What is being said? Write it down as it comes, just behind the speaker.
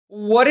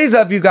What is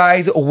up, you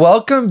guys?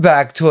 Welcome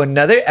back to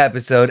another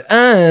episode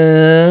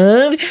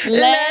of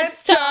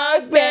Let's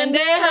Talk Pendejada.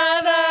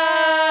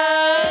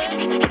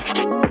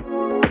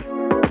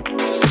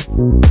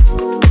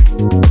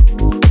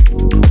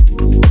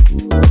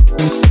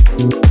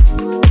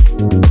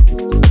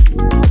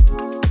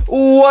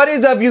 What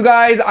is up, you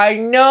guys? I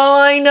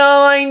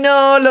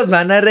know. Los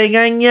van a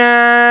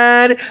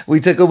regañar. We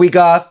took a week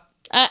off.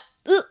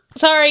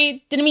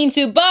 Sorry, didn't mean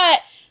to,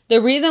 but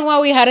the reason why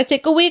we had to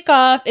take a week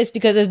off is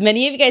because, as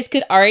many of you guys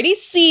could already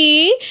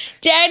see,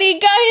 Daddy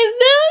got his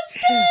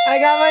nose done. I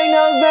got my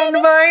nose done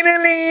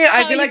finally.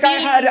 I feel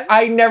like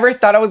I never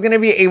thought I was going to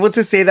be able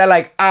to say that,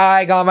 like,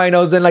 I got my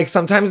nose done. Like,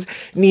 sometimes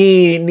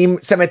ni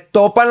se me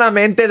topa en la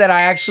mente that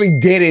I actually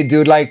did it,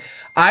 dude. Like,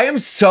 I am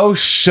so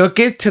shook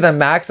it to the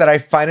max that I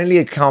finally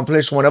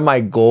accomplished one of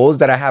my goals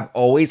that I have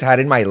always had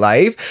in my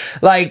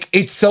life. Like,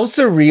 it's so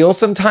surreal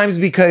sometimes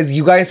because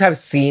you guys have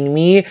seen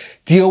me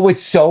deal with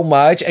so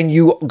much, and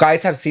you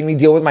guys have seen me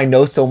deal with my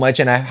nose so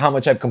much, and how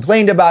much I've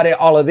complained about it,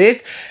 all of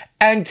this.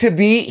 And to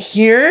be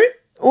here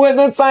with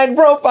a side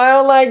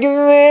profile like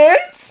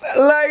this,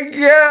 like,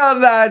 girl,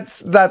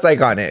 that's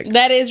iconic.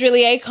 That is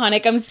really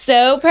iconic. I'm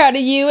so proud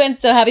of you and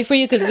so happy for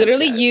you because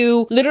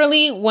you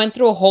literally went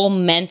through a whole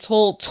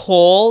mental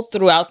toll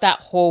throughout that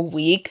whole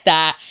week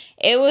that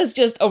it was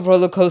just a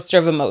roller coaster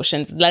of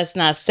emotions. Let's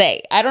not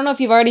say. I don't know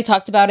if you've already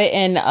talked about it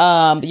in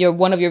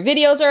one of your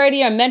videos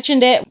already. I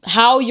mentioned it,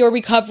 how your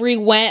recovery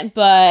went,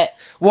 but...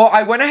 Well,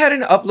 I went ahead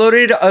and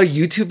uploaded a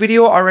YouTube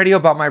video already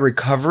about my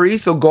recovery,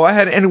 so go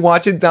ahead and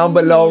watch it down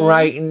below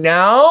right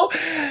now.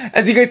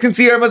 As you guys can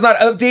see, Irma's not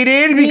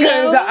updated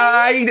because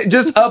I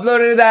just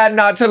uploaded that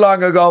not too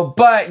long ago.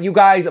 But you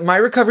guys, my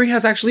recovery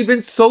has actually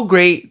been so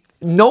great.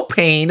 No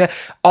pain.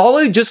 All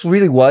it just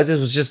really was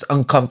just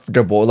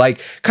uncomfortable.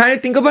 Like, kind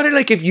of think about it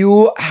like if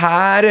you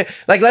had,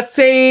 like, let's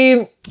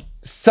say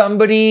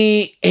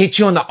somebody hit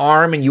you on the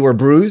arm and you were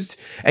bruised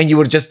and you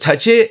would just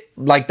touch it.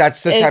 Like,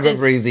 that's the type of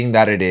bruising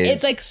that it is.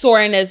 It's like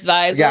soreness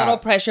vibes, a little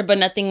pressure, but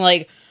nothing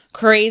like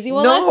crazy.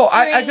 Well, no,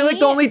 I feel like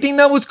the only thing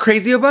that was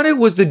crazy about it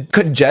was the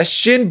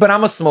congestion, but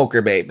I'm a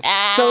smoker, babe.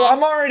 So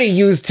I'm already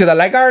used to that.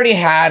 Like, I already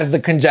had the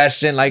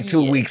congestion like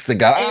 2 weeks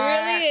ago. It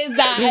really is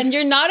that. And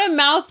you're not a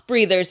mouth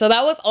breather. So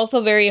that was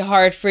also very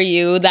hard for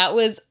you. That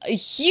was a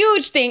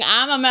huge thing.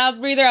 I'm a mouth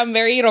breather. I'm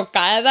very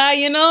rocada,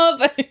 you know,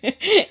 but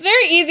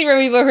very easy for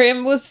me. But for him,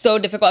 it was so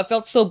difficult. I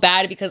felt so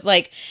bad because,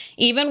 like,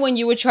 even when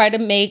you would try to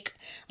make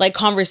like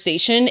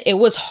conversation, it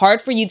was hard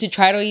for you to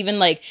try to even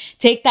like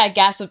take that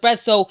gasp of breath.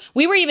 So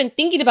we were even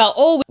thinking about,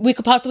 we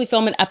could possibly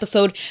film an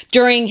episode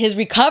during his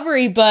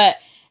recovery, but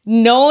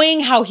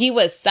knowing how he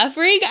was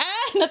suffering,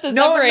 not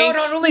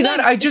only that,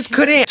 I just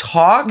couldn't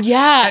talk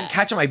and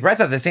catch my breath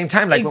at the same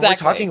time. Like, when we're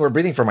talking, we're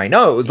breathing from my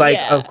nose. Like,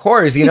 of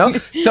course, you know?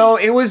 So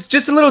it was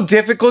just a little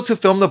difficult to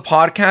film the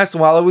podcast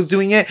while I was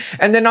doing it.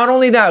 And then not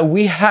only that,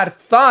 we had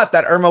thought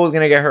that Irma was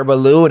going to get her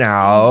balloon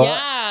out.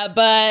 Yeah,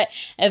 but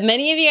if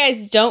many of you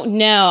guys don't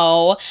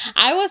know,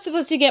 I was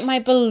supposed to get my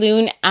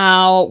balloon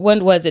out,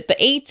 when was it? The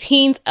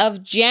 18th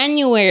of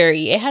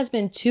January. It has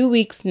been 2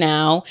 weeks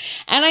now.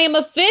 And I am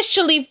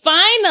officially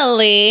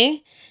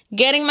finally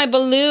getting my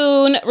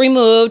balloon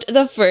removed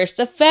the 1st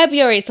of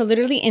February. So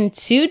literally in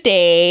 2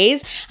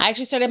 days. I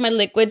actually started my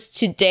liquids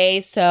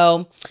today.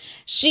 So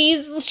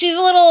she's a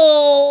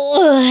little...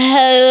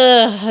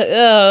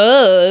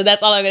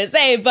 that's all I'm going to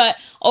say. But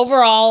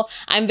overall,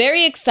 I'm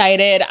very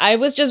excited. I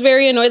was just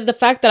very annoyed at the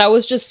fact that I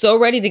was just so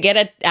ready to get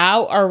it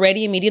out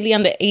already immediately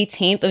on the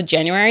 18th of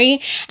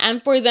January.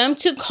 And for them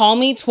to call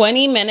me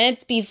 20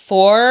 minutes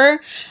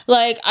before,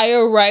 like, I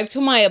arrived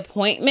to my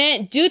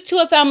appointment due to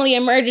a family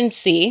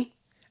emergency.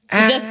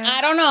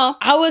 I don't know.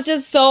 I was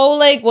just so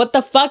like, what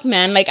the fuck,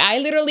 man? Like, I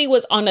literally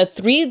was on a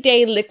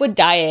 3-day liquid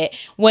diet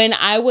when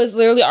I was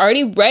literally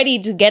already ready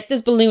to get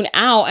this balloon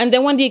out. And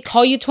then when they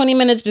call you 20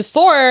 minutes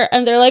before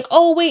and they're like,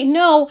 oh, wait,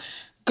 no.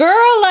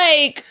 Girl,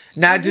 like,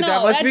 nah, dude,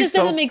 that just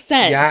doesn't make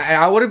sense. Yeah,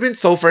 and I would have been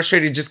so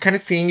frustrated just kind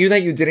of seeing you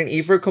that you didn't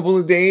eat for a couple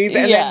of days.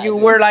 And then you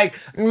were like,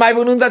 my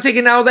balloons are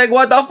taken out. I was like,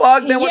 what the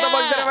fuck? Then what the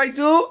fuck did I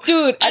do?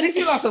 Dude. At least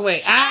you lost some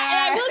weight.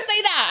 I will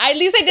say that. At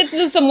least I did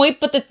lose some weight.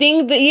 But the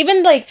thing that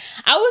even like,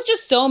 I was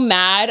just so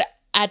mad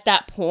at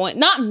that point.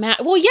 Not mad.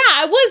 Well, yeah,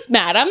 I was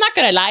mad. I'm not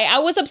gonna lie. I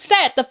was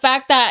upset the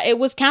fact that it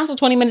was canceled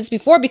 20 minutes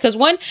before because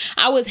 1,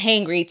 I was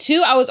hangry.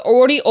 2, I was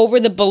already over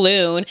the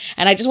balloon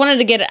and I just wanted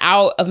to get it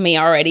out of me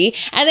already.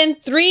 And then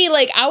 3,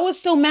 like, I was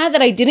so mad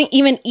that I didn't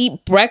even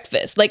eat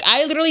breakfast. Like,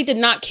 I literally did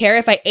not care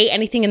if I ate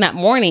anything in that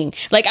morning.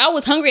 Like, I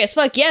was hungry as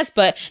fuck, yes,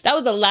 but that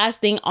was the last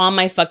thing on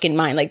my fucking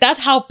mind. Like, that's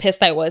how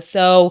pissed I was.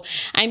 So,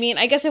 I mean,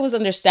 I guess it was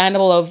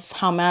understandable of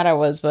how mad I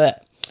was,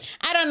 but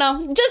I don't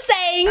know. Just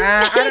saying.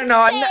 I don't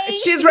know.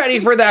 She's ready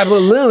for that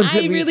balloon to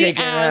I be really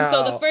taken am. out.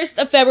 So the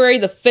 1st of February,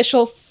 the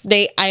official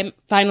date, I'm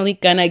finally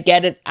gonna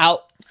get it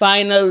out.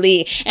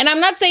 Finally. And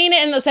I'm not saying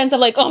it in the sense of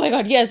like, oh my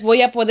God, yes,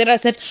 voy a poder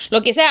hacer lo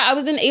que sea. I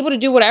was been able to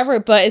do whatever,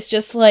 but it's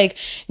just like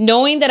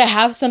knowing that I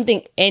have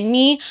something in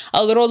me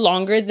a little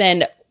longer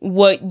than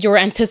what you're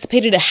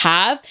anticipated to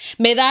have,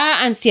 me da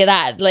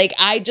ansiedad. Like,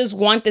 I just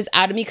want this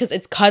out of me because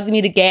it's causing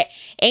me to get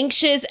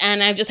anxious,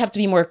 and I just have to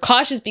be more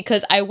cautious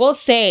because I will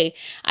say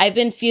I've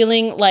been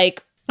feeling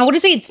like, I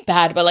wouldn't say it's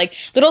bad, but like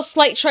little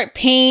slight sharp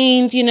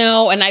pains, you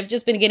know, and I've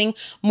just been getting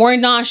more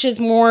nauseous,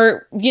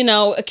 more, you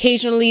know,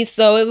 occasionally.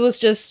 So it was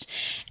just,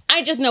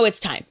 I just know it's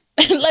time.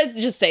 Let's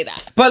just say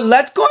that. But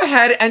let's go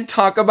ahead and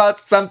talk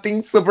about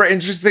something super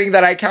interesting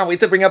that I can't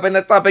wait to bring up in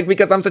this topic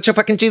because I'm such a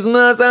fucking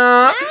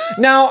chismosa.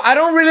 Now, I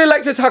don't really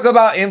like to talk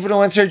about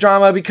influencer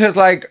drama because,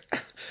 like,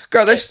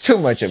 girl, there's too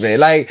much of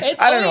it. Like,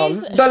 I don't know.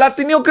 The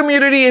Latino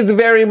community is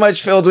very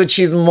much filled with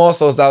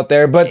chismosos out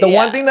there. But the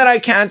one thing that I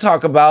can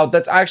talk about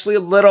that's actually a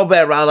little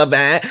bit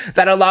relevant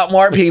that a lot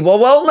more people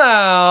will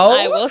know,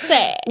 I will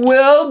say,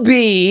 will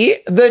be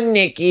the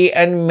Nicki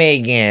and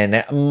Megan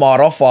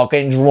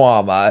motherfucking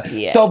drama.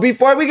 Yes. So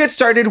before we get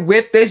started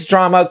with this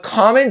drama,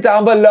 comment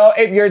down below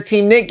if you're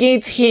Team Nicki,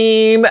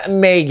 Team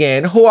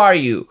Megan. Who are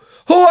you?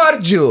 Who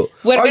are you?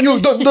 Are you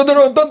dun, dun,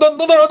 dun, dun, dun, dun,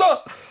 dun, dun,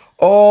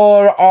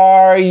 or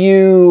are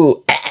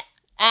you?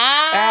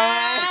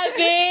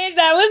 bitch,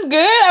 that was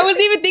good. I was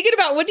even thinking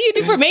about, what do you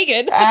do for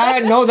Megan?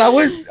 No, that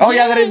was,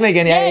 yeah, that is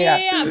Megan.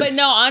 Yeah. But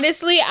no,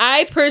 honestly,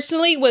 I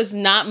personally was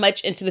not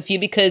much into the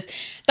feud because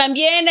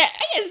también I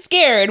get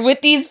scared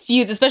with these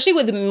feuds, especially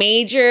with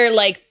major,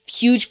 like,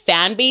 huge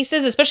fan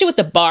bases, especially with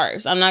the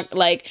barbs. I'm not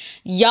like,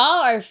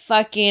 y'all are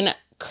fucking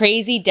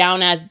crazy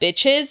down ass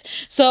bitches.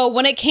 So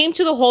when it came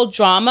to the whole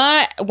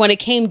drama, when it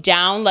came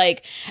down,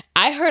 like,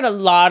 I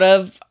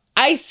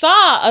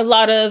saw a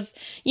lot of,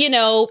 you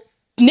know,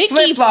 Nicki,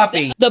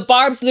 flip-floppy. The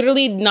barbs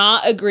literally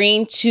not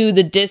agreeing to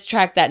the diss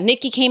track that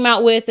Nicki came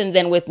out with, and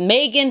then with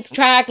Megan's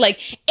track,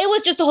 like, it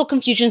was just a whole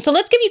confusion. So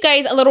let's give you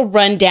guys a little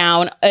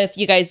rundown if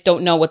you guys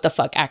don't know what the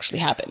fuck actually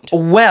happened.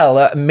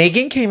 Well,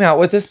 Megan came out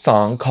with a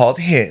song called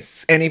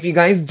Hiss. And if you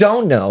guys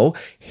don't know,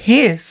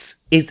 hiss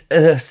is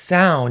a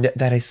sound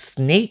that a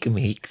snake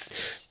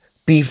makes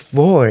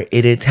before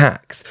it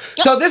attacks.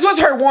 So this was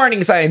her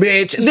warning sign,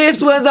 bitch.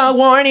 This was a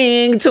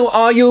warning to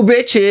all you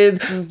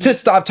bitches to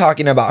stop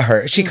talking about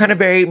her. She kind of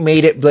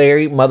made it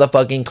very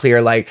motherfucking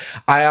clear, like,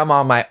 I am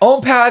on my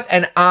own path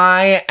and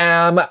I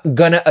am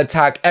gonna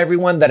attack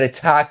everyone that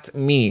attacked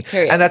me.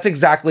 Period. And that's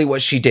exactly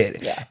what she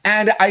did. Yeah.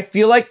 And I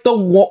feel like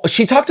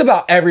she talked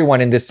about everyone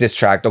in this diss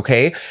track,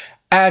 okay?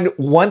 And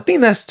one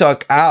thing that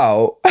stuck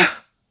out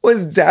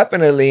was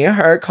definitely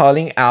her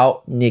calling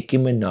out Nicki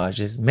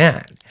Minaj's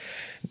man.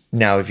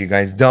 Now, if you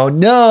guys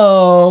don't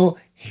know,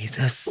 he's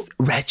a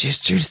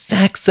registered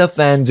sex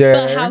offender.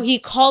 But how he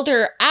called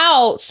her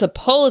out,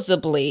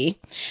 supposedly,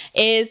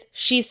 is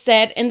she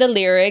said in the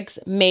lyrics,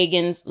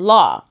 Megan's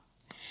Law.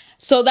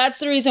 So that's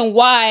the reason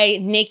why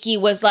Nicki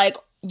was like,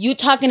 you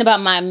talking about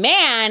my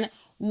man?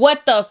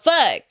 What the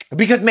fuck?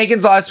 Because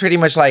Megan's Law is pretty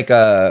much like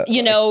a...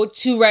 You know,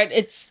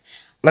 it's...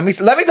 Let me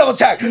double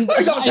check. Let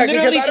me double check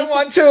because I don't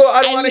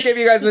want to give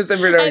you guys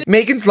misinformation.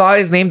 Megan's Law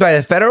is named by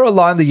the federal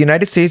law in the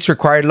United States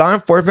required law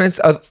enforcement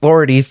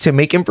authorities to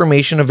make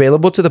information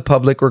available to the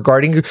public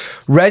regarding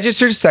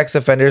registered sex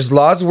offenders.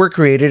 Laws were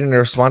created in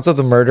response to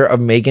the murder of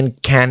Megan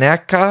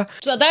Kanaka.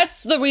 So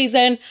that's the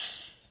reason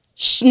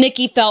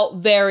Nicki felt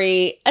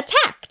very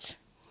attacked.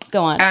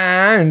 Go on.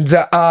 And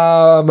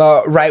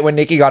right when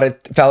Nicki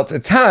felt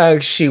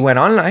attacked, she went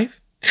on live.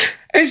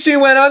 And she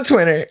went on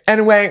Twitter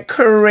and went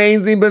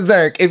crazy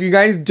berserk. If you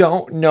guys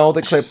don't know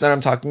the clip that I'm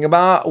talking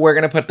about, we're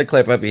going to put the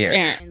clip up here.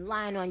 And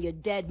lying on your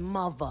dead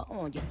mother,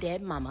 on your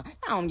dead mama,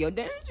 on your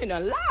dead, you know,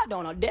 lied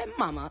on a dead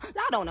mama,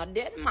 lied on a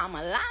dead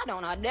mama, lied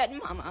on a dead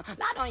mama,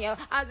 lied on your,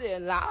 I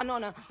said, lied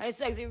on a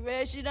sexy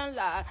red, she done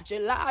lied. She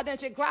lied and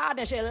she cried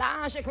and she lied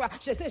and she cried.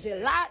 She said she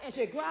lied and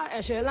she cried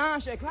and she lied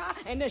and she cried.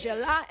 And then she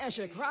lied and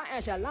she cried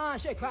and she lied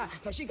and she cried.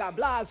 Cause she got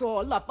blogs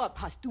all up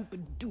her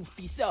stupid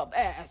doofy self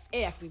ass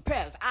every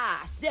press. I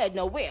said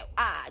no well,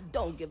 I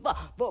don't give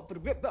up.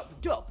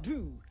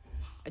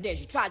 And then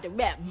she tried to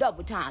rap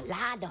double time.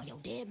 Lied on your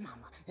dead mama.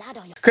 Lied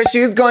on your... Because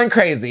she was going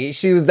crazy.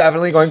 She was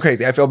definitely going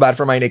crazy. I feel bad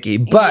for my Nicki.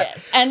 But...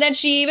 Yes. And then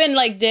she even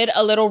like did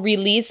a little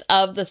release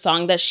of the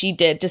song that she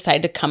did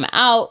decide to come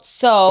out.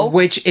 So...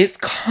 Which is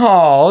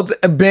called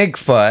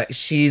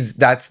Bigfoot.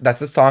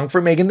 That's a song for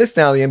Megan Thee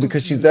Stallion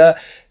because she's the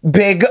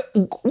big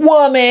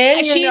woman,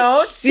 and you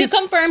know? To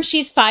confirm,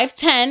 she's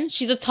 5'10".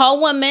 She's a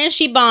tall woman.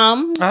 She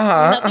bomb.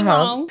 Nothing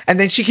wrong. And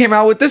then she came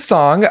out with this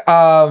song,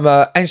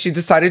 and she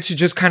decided to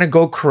just kind of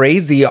go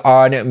crazy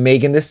on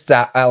Megan Thee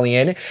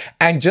Stallion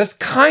and just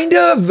kind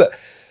of,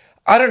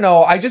 I don't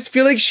know, I just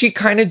feel like she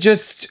kind of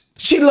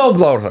she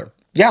low-blowed her.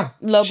 Yeah.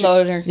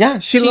 Low-blowed her. Yeah,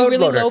 she low-blowed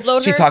really her.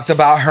 low-blowed her. She talked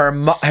about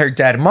her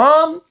dead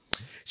mom.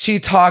 She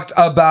talked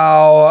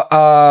about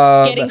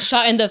getting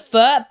shot in the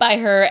foot by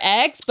her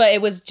ex, but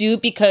it was due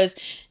because,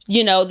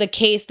 you know, the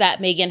case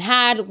that Megan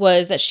had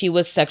was that she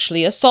was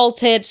sexually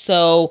assaulted.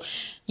 So,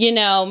 you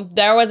know,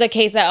 there was a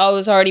case that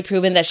was already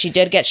proven that she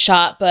did get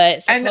shot,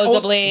 but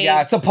supposedly,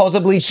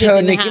 supposedly to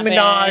didn't Nicki happen.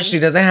 Minaj, she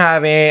doesn't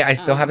have it. I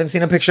still haven't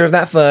seen a picture of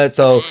that foot.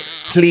 So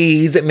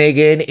please,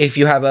 Megan, if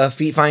you have a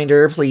feet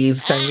finder,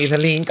 please send me the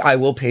link. I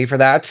will pay for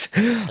that.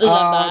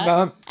 Love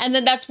that. And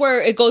then that's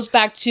where it goes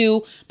back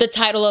to the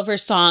title of her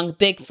song,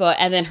 Bigfoot,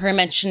 and then her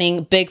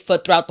mentioning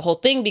Bigfoot throughout the whole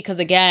thing, because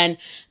again,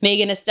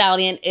 Megan Thee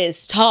Stallion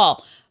is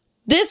tall.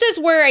 This is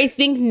where I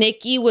think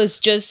Nicki was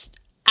just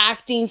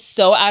acting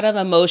so out of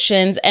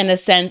emotions, in a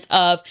sense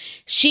of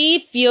she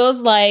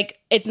feels like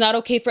it's not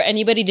okay for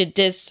anybody to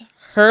diss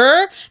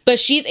her, but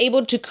she's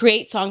able to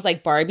create songs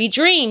like Barbie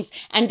Dreams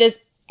and diss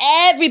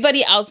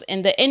everybody else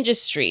in the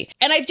industry.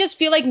 And I just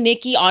feel like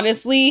Nicki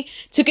honestly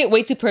took it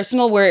way too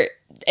personal, where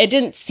it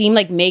didn't seem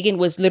like Megan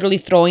was literally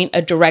throwing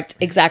a direct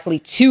exactly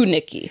to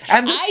Nicki.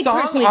 And I song,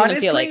 personally honestly,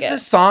 didn't feel like it. The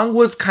song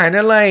was kind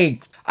of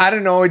like, I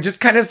don't know, it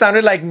just kind of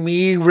sounded like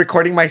me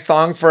recording my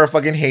song for a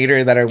fucking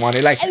hater that I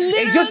wanted. Like,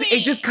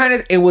 it just kind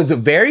of, it was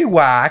very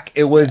whack.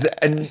 It was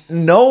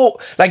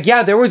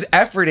there was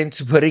effort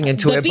into putting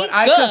into The it. beat's But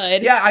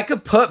I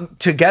could put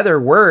together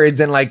words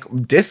and like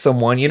diss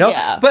someone, you know?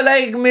 Yeah. But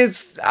like,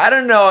 I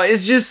don't know.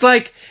 It's just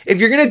like, if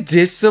you're going to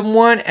diss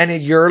someone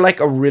and you're like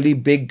a really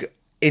big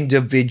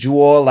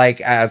individual, like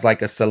as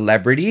like a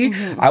celebrity,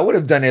 I would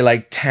have done it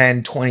like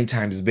 10, 20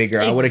 times bigger.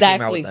 I would have came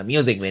out with a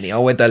music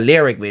video, with a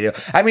lyric video.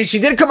 I mean, she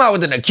did come out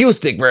with an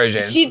acoustic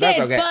version. She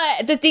did, okay.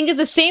 But the thing is,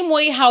 the same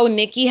way how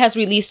Nicki has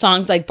released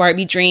songs like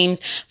Barbie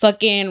Dreams,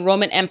 fucking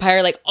Roman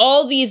Empire, like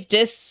all these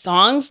diss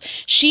songs,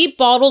 she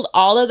bottled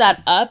all of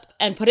that up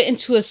and put it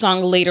into a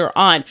song later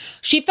on.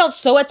 She felt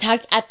so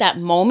attacked at that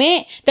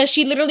moment that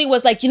she literally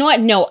was like, you know what?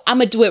 No, I'm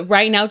gonna do it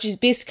right now,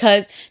 just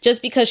because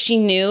she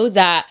knew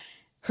that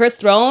her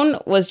throne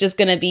was just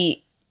going to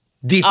be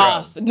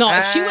dethroned. No,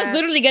 she was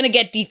literally going to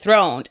get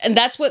dethroned. And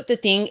that's what the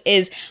thing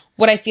is,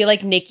 what I feel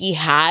like Nicki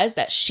has,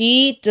 that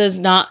she does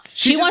not,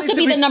 she wants to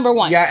be the number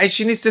one. Yeah, and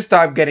she needs to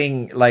stop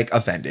getting like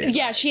offended.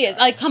 Yeah, she is.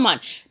 Like, come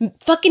on.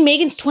 Fucking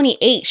Megan's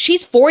 28.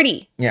 She's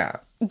 40. Yeah.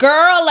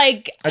 Girl,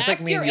 like, it's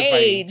act like your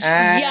age.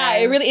 Yeah,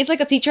 it really, it's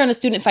like a teacher and a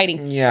student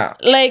fighting. Yeah.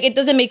 Like, it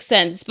doesn't make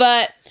sense.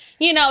 But,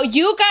 you know,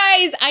 you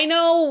guys, I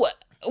know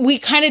we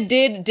kind of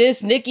did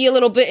diss Nicki a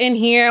little bit in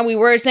here, and we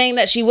were saying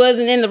that she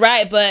wasn't in the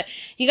right, but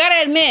you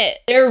gotta admit,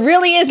 there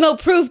really is no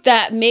proof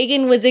that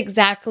Megan was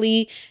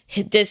exactly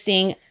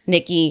dissing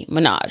Nicki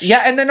Minaj.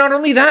 Yeah, and then not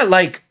only that,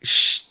 like,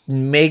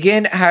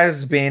 Megan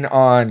has been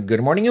on Good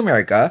Morning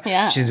America.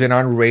 Yeah. She's been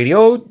on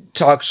radio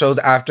talk shows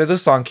after the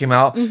song came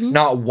out.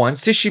 Not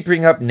once did she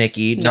bring up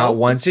Nicki. Nope. Not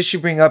once did she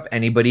bring up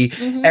anybody.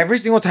 Every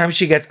single time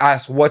she gets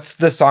asked, what's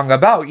the song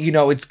about? You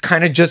know, it's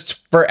kind of just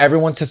for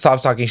everyone to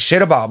stop talking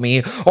shit about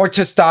me, or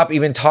to stop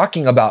even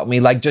talking about me.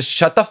 Like, just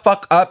shut the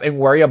fuck up and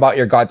worry about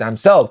your goddamn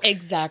self.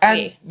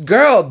 Exactly. And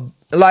girl,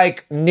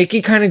 like,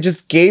 Nicki kind of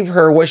just gave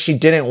her what she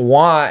didn't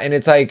want, and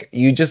it's like,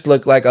 you just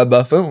look like a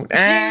buffoon. She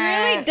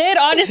really did,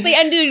 honestly.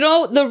 And you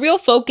know, the real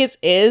focus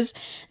is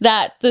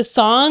that the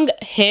song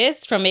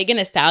Hiss from Megan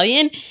Thee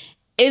Stallion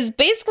is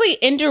basically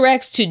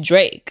indirects to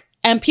Drake.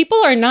 And people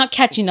are not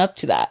catching up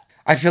to that.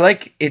 I feel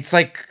like it's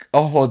like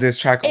a whole diss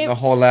track on the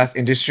whole last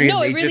industry.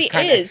 No, and it really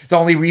is. The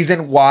only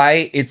reason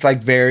why it's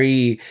like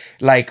very,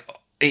 like,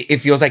 it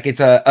feels like it's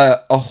a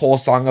whole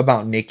song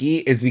about Nicki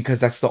is because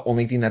that's the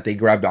only thing that they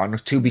grabbed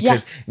onto,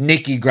 because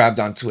Nicki grabbed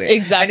onto it.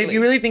 Exactly. And if you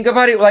really think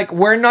about it, like,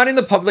 we're not in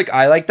the public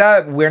eye like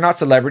that. We're not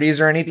celebrities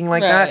or anything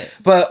like that.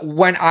 But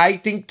when I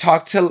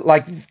talk to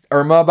like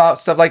Irma about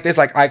stuff like this,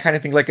 like, I kind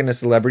of think like in a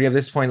celebrity at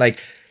this point, like,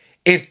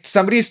 if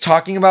somebody's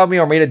talking about me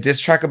or made a diss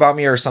track about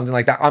me or something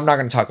like that, I'm not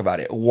going to talk about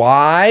it.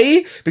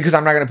 Why? Because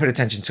I'm not going to put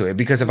attention to it.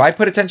 Because if I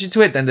put attention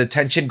to it, then the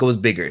tension goes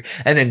bigger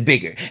and then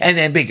bigger and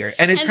then bigger.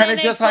 And it's kind of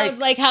just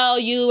like how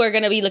you are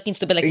going to be looking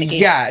stupid like Nicki.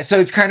 Yeah. So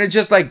it's kind of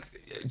just like,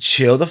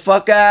 chill the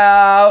fuck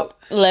out.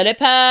 Let it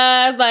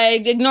pass.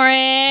 Like, ignore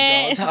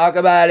it. Don't talk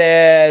about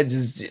it.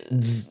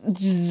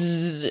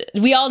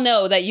 We all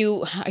know that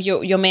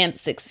your man's a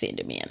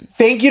six-fingered man.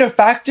 Thank you to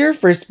Factor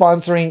for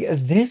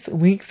sponsoring this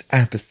week's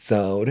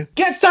episode.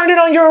 Get started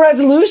on your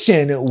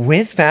resolution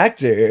with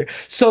Factor,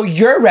 so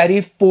you're ready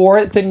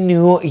for the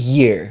new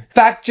year.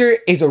 Factor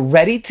is a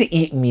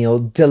ready-to-eat meal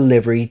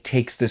delivery,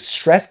 takes the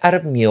stress out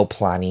of meal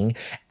planning,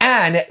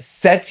 and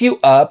sets you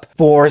up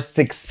for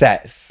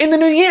success in the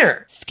new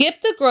year.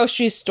 Skip the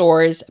grocery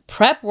stores,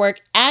 prep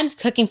work, and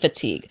cooking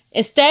fatigue.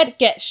 Instead,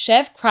 get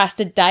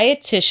chef-crafted,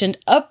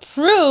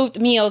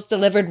 dietitian-approved meals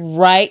delivered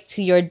right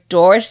to your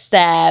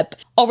doorstep.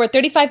 Over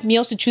 35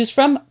 meals to choose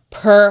from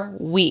per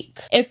week,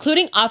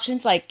 including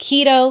options like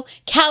keto,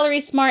 calorie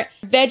smart,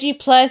 veggie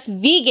plus,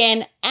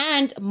 vegan,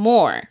 and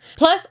more.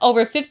 Plus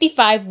over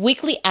 55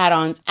 weekly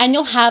add-ons, and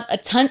you'll have a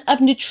ton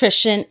of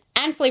nutrition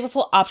and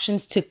flavorful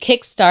options to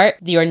kickstart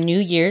your New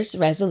Year's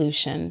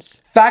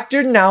resolutions.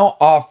 Factor now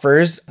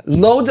offers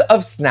loads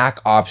of snack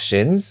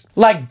options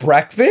like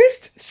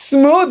breakfast,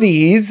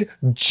 smoothies,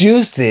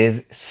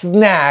 juices,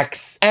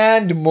 snacks,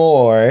 and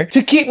more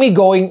to keep me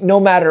going no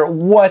matter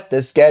what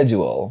the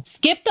schedule.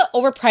 Skip the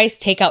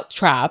overpriced takeout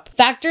trap.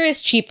 Factor is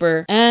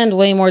cheaper and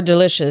way more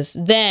delicious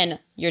than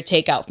your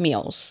takeout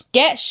meals.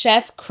 Get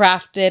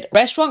chef-crafted,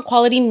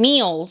 restaurant-quality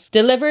meals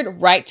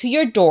delivered right to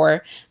your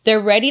door.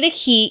 They're ready to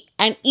heat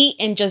and eat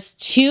in just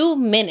 2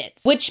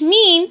 minutes, which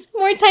means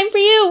more time for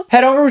you.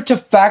 Head over to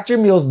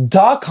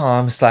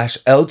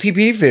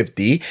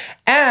factormeals.com/LTP50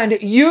 and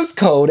use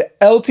code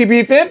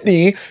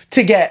LTP50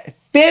 to get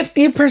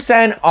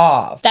 50%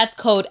 off. That's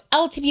code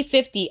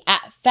LTP50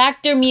 at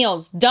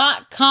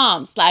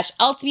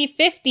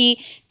factormeals.com/LTP50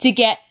 to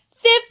get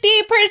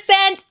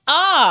 50%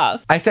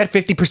 off. I said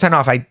 50%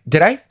 off.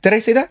 Did I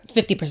say that?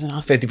 50%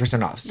 off.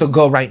 50% off. So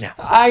go right now.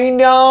 I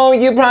know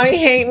you probably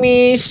hate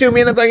me, shoot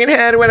me in the fucking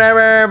head,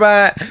 whatever,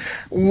 but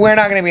we're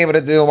not going to be able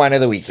to do one of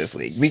the week this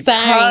week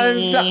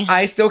because Sorry.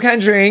 I still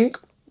can't drink.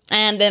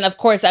 And then, of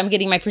course, I'm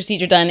getting my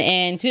procedure done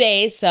in 2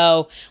 days,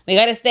 so we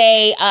gotta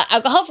stay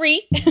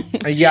alcohol-free.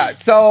 Yeah,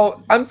 so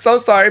I'm so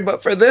sorry,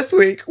 but for this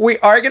week, we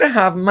are gonna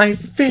have my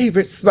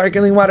favorite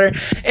sparkling water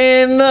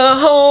in the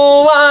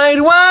whole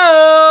wide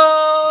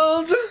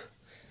world.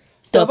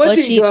 Topo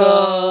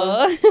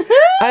Chico.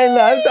 I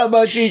love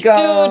Topo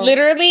Chico. Dude,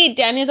 literally,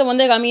 Danny's the one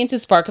that got me into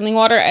sparkling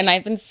water, and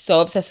I've been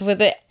so obsessive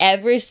with it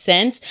ever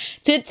since.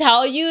 To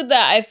tell you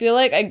that I feel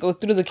like I go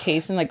through the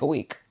case in like a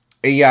week.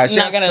 Yeah, she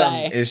Not has gonna some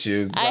lie.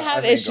 issues. I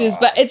have my issues, God.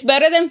 but it's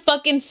better than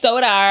fucking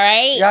soda, all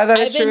right? Yeah, that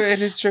is true.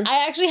 It is true.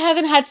 I actually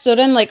haven't had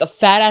soda in like a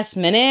fat ass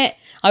minute.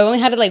 I only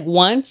had it like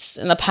once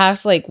in the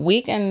past like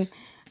week, and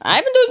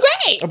I've been doing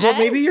great. But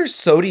maybe your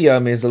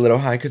sodium is a little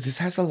high because this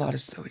has a lot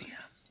of sodium.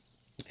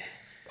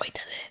 Wait,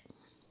 does it?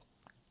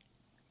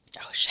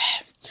 Oh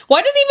shit!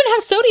 Why does it even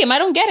have sodium? I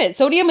don't get it.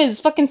 Sodium is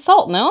fucking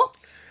salt, no?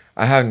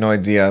 I have no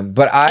idea,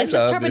 but I It's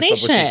just love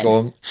this Topo carbonation.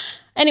 Chico.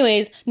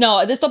 Anyways,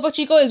 no, this Topo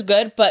Chico is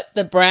good, but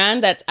the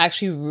brand that's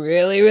actually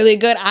really, really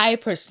good, I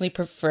personally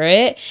prefer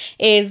it,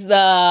 is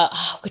the,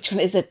 which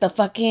one is it? The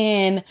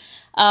fucking, it's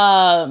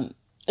the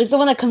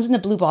one that comes in the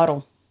blue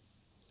bottle.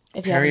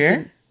 If you haven't Perrier?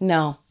 seen-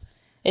 No.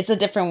 It's a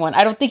different one.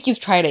 I don't think you've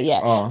tried it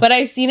yet. Oh. But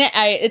I've seen it.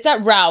 It's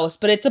at Rouse,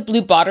 but it's a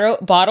blue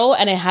bottle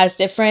and it has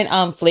different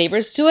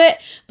flavors to it.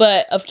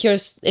 But of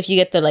course, if you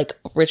get the like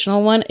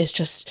original one, it's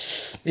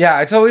just Yeah,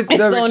 it's always it's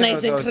the so original nice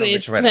is and always so much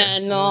crisp, better.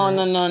 man.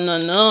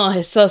 No.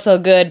 It's so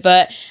good.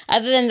 But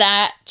other than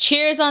that,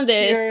 cheers on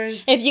this.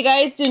 Cheers. If you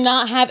guys do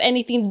not have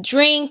anything to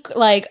drink,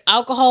 like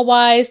alcohol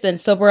wise, then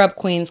sober up,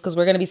 queens, because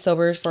we're gonna be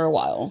sober for a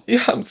while.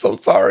 Yeah, I'm so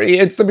sorry.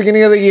 It's the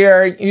beginning of the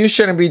year. You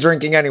shouldn't be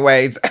drinking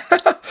anyways.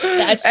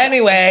 That's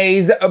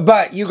Anyways,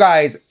 but you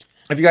guys,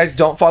 if you guys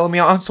don't follow me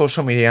on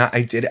social media,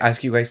 I did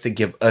ask you guys to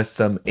give us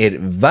some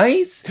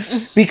advice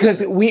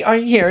because we are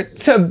here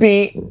to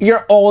be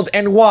your old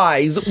and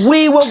wise.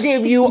 We will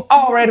give you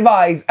our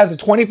advice. As a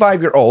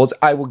 25-year-old,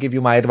 I will give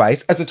you my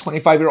advice. As a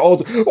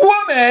 25-year-old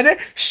woman,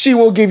 she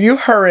will give you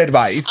her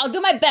advice. I'll do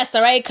my best,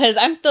 all right? Because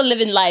I'm still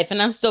living life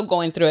and I'm still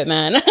going through it,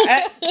 man. And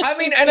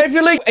I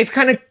feel like it's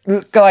kind of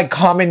like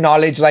common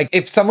knowledge. Like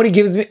if somebody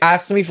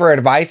asks me for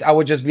advice, I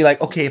would just be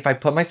like, okay, if I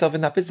put myself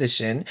in that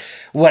position,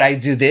 would I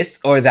do this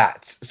or that?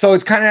 So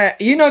it's kind of,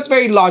 it's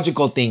very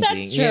logical thinking.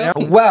 That's true. You know?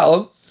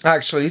 Well,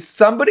 actually,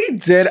 somebody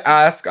did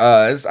ask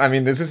us. I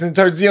mean, this isn't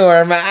towards you,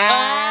 man.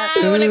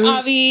 We're like,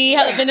 Avi,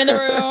 elephant in the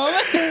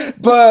room.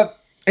 But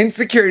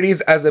insecurities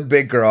as a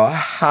big girl,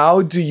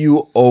 how do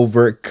you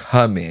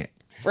overcome it?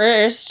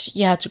 First,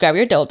 you have to grab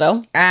your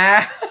dildo.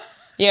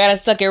 You gotta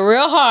suck it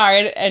real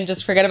hard and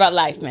just forget about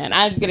life, man.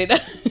 I'm just kidding.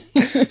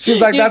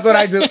 She's like, that's what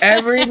I do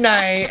every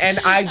night, and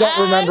I don't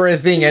remember a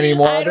thing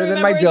anymore I other don't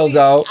than my remember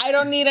dildo. I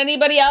don't need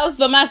anybody else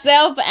but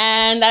myself,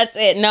 and that's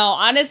it. No,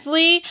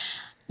 honestly,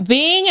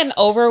 being an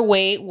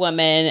overweight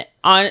woman,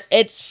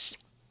 it's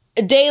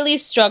a daily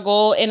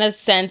struggle in a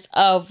sense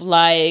of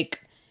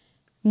like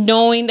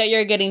knowing that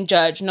you're getting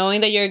judged,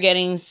 knowing that you're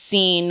getting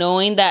seen,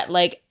 knowing that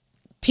like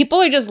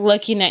people are just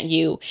looking at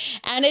you.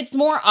 And it's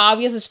more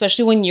obvious,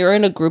 especially when you're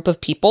in a group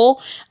of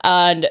people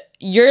and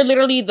you're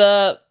literally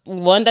the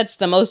one that's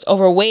the most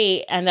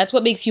overweight, and that's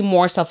what makes you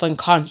more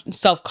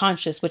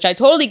self-conscious, which I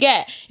totally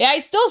get. Yeah, I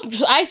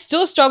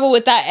still struggle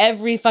with that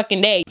every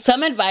fucking day.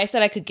 Some advice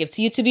that I could give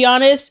to you, to be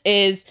honest,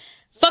 is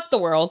fuck the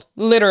world,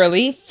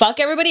 literally, fuck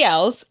everybody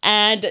else,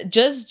 and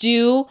just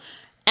do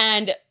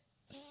and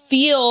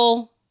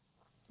feel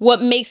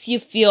what makes you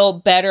feel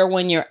better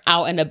when you're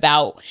out and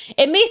about.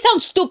 It may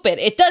sound stupid.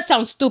 It does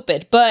sound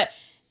stupid, but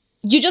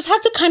you just have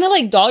to kind of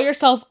like doll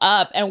yourself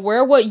up and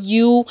wear what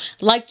you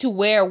like to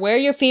wear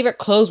your favorite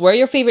clothes, wear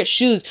your favorite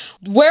shoes,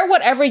 wear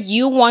whatever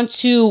you want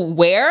to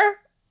wear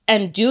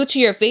and do to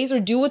your face or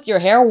do with your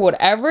hair or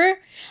whatever.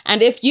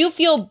 And if you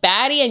feel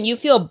baddie and you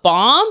feel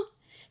bomb,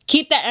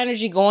 keep that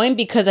energy going,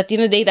 because at the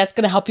end of the day, that's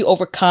going to help you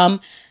overcome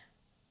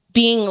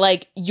being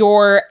like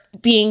you're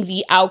being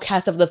the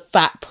outcast of the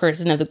fat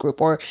person of the group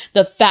or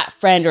the fat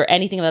friend or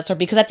anything of that sort.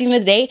 Because at the end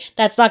of the day,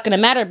 that's not going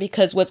to matter,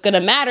 because what's going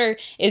to matter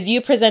is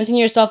you presenting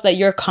yourself that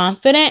you're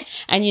confident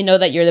and you know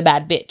that you're the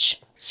bad bitch.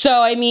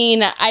 So, I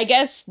mean, I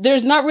guess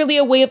there's not really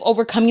a way of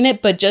overcoming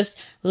it, but just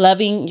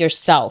loving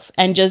yourself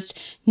and just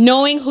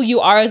knowing who you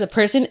are as a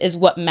person is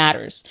what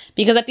matters.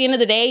 Because at the end of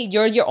the day,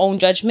 you're your own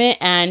judgment,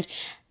 and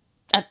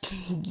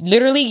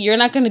literally you're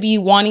not going to be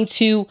wanting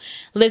to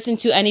listen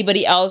to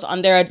anybody else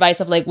on their advice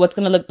of like what's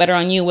going to look better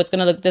on you, what's going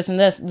to look this and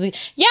this.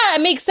 Yeah,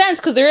 it makes sense,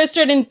 because there are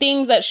certain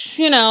things that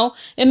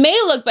it may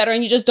look better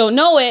and you just don't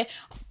know it.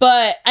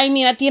 But I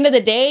mean, at the end of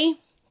the day,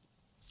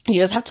 you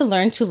just have to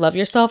learn to love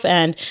yourself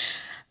and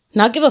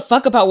not give a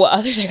fuck about what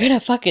others are gonna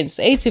fucking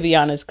say, to be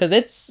honest, because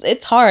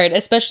it's hard,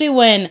 especially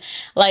when,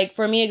 like,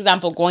 for me,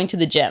 example, going to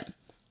the gym.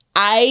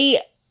 I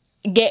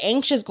get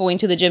anxious going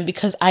to the gym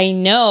because I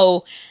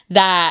know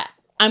that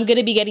I'm going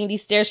to be getting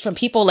these stares from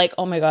people like,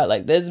 oh my God,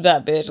 like, this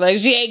bad bitch, like,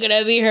 she ain't going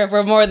to be here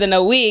for more than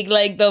a week,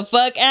 like, the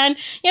fuck. And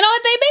you know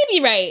what, they may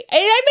be right.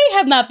 I may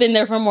have not been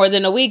there for more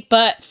than a week,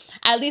 but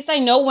at least I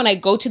know when I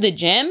go to the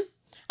gym,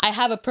 I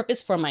have a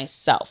purpose for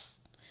myself,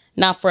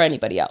 not for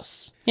anybody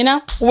else, you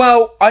know?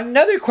 Well,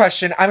 another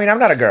question. I mean, I'm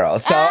not a girl,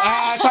 so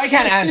I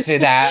can't answer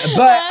that.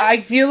 But I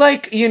feel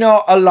like,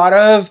 a lot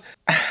of,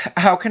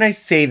 how can I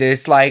say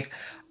this? Like,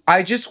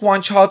 I just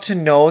want y'all to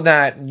know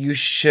that you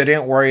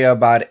shouldn't worry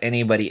about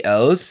anybody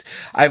else.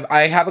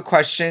 I have a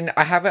question.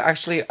 I have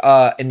actually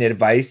an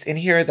advice in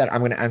here that I'm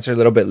going to answer a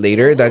little bit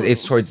later that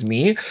is towards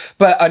me.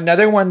 But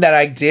another one that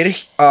I did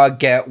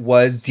get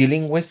was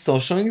dealing with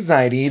social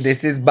anxiety.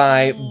 This is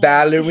by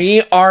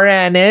Valerie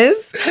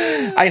Aranes.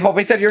 I hope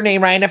I said your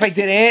name right. And if I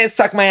didn't,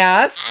 suck my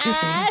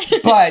ass.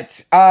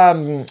 But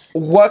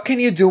what can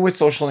you do with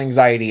social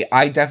anxiety?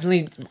 I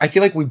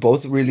feel like we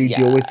both really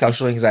deal with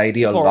social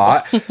anxiety a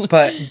lot.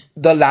 But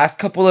the last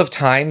couple of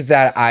times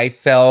that I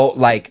felt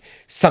like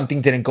something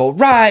didn't go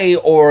right,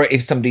 or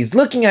if somebody's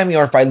looking at me,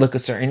 or if I look a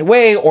certain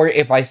way, or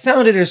if I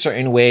sounded a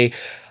certain way,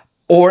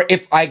 or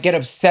if I get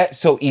upset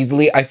so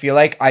easily, I feel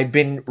like I've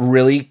been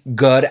really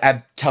good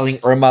at telling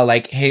Irma,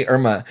 like, hey,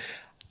 Irma,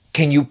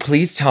 can you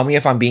please tell me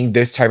if I'm being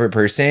this type of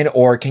person?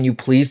 Or can you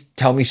please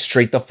tell me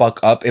straight the fuck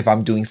up if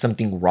I'm doing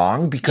something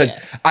wrong? Because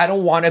I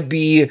don't want to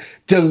be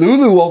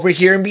Delulu over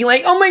here and be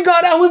like, oh my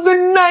God, I was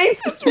the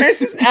nicest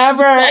person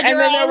ever. And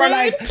then they were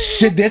like,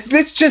 did this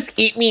bitch just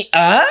eat me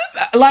up?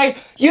 Like,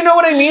 you know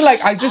what I mean?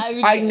 Like,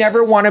 I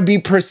never want to be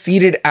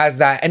preceded as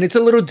that. And it's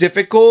a little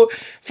difficult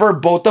for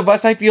both of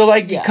us, I feel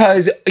like,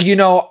 because,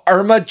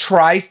 Irma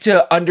tries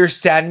to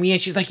understand me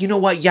and she's like, you know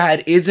what? Yeah,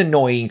 it is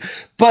annoying.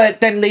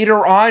 But then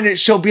later on,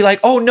 she'll be like,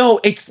 oh no,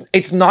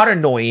 it's not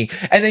annoying.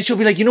 And then she'll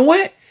be like, you know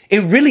what?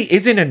 It really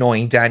isn't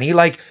annoying, Danny.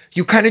 Like,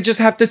 you kind of just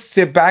have to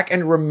sit back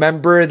and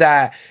remember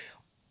that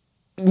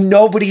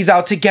nobody's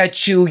out to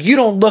get you. You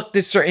don't look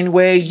this certain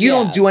way. You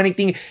don't do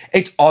anything.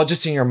 It's all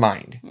just in your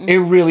mind. Mm-hmm. It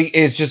really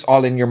is just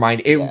all in your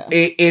mind.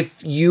 If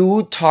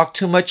you talk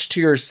too much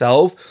to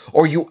yourself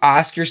or you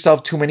ask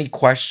yourself too many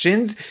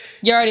questions,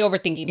 you're already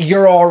overthinking it.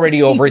 You're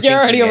already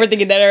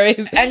overthinking that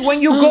anyways. And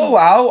when you go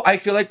out, I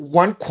feel like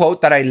one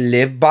quote that I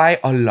live by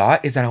a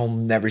lot is that I'll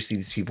never see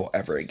these people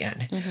ever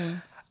again. Mm-hmm.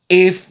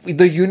 If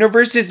the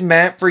universe is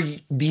meant for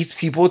these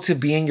people to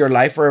be in your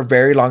life for a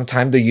very long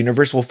time, the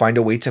universe will find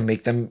a way to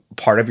make them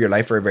part of your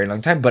life for a very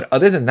long time. But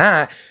other than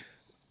that,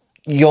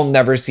 you'll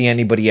never see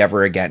anybody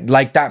ever again.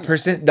 Like that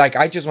person, like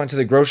I just went to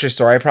the grocery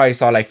store. I probably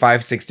saw like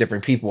 5-6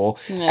 different people.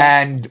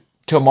 Yeah. And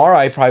tomorrow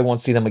I probably won't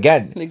see them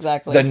again.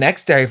 Exactly. The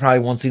next day I probably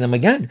won't see them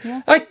again.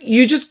 Yeah. Like,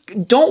 you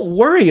just don't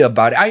worry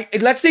about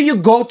it. Let's say you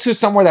go to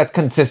somewhere that's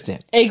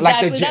consistent.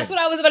 Exactly. Like that's what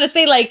I was about to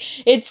say. Like,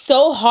 it's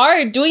so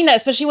hard doing that,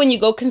 especially when you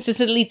go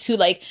consistently to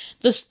like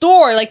the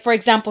store. Like, for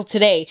example,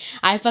 today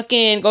I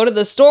fucking go to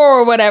the store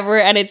or whatever,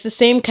 and it's the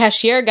same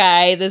cashier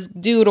guy, this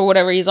dude or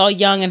whatever. He's all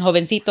young and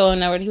jovencito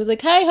and he was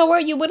like, hi, how are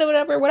you?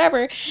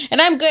 Whatever.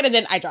 And I'm good. And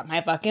then I drop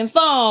my fucking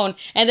phone.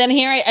 And then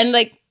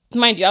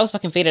mind you, I was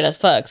fucking faded as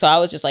fuck. So I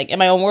was just like in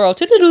my own world.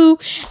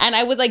 And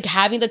I was like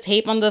having the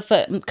tape on the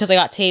foot because I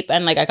got tape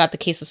and like I got the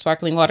case of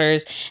sparkling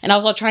waters. And I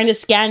was all trying to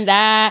scan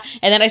that.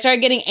 And then I started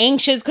getting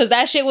anxious because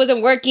that shit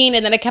wasn't working.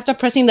 And then I kept on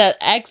pressing the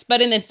X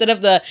button instead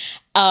of the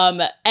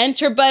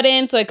enter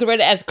button so I could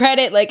write it as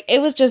credit. Like, it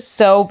was just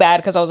so bad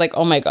because I was like,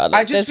 oh my God,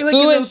 like, this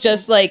food is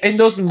just like, in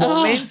those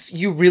moments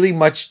you really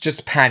much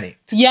just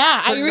panicked.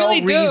 Yeah, I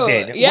really do.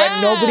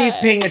 When nobody's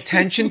paying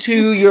attention to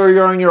you,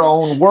 you're in your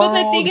own world.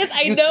 But the thing is,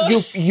 I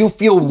know you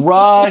feel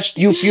rushed,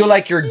 you feel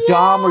like you're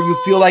dumb, or you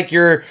feel like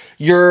you're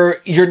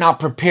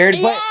not prepared.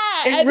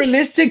 But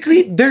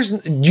realistically,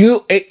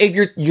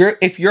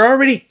 if you're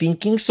already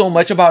thinking so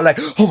much about like,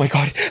 oh my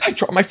God, I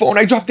dropped my phone,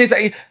 I dropped this,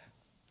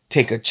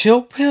 take a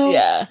chill pill.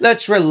 Yeah.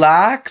 Let's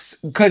relax,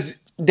 because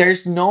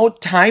there's no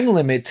time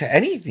limit to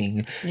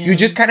anything. Yeah. You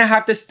just kind of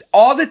have to,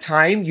 all the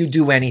time you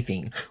do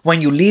anything.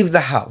 When you leave the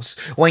house,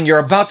 when you're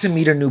about to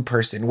meet a new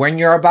person, when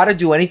you're about to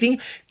do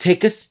anything,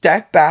 take a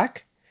step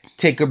back,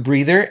 take a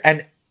breather,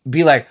 and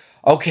be like,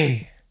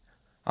 okay,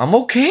 I'm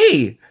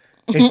okay.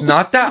 It's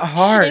not that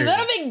hard. It's not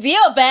a big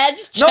deal, man.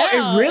 Just chill.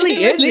 No, it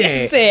really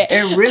isn't.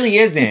 It really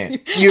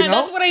isn't. You know?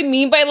 That's what I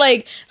mean by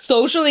like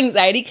social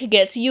anxiety could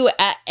get to you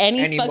at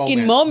any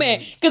fucking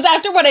moment. Because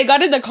after when I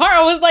got in the car,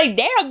 I was like,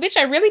 damn, bitch,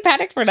 I really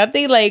panicked for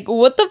nothing. Like,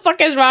 what the fuck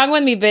is wrong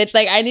with me, bitch?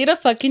 Like, I need to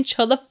fucking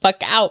chill the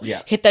fuck out.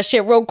 Yeah. Hit that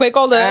shit real quick.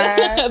 Hold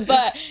on.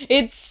 But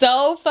it's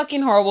so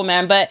fucking horrible,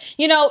 man. But,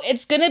 you know,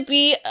 it's going to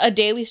be a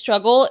daily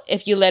struggle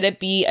if you let it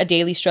be a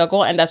daily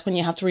struggle. And that's when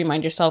you have to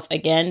remind yourself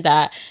again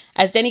that,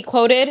 as Denny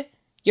quoted,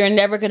 you're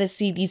never going to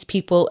see these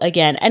people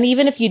again. And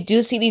even if you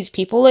do see these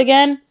people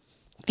again,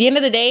 at the end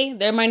of the day,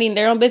 they're minding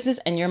their own business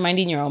and you're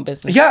minding your own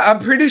business. Yeah, I'm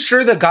pretty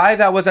sure the guy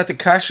that was at the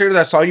cashier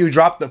that saw you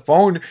drop the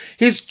phone,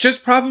 he's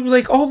just probably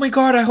like, oh my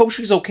God, I hope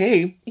she's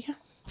okay. Yeah.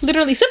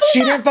 Literally, simple.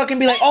 She didn't fucking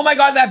be like, oh my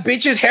God, that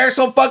bitch's hair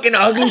so fucking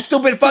ugly,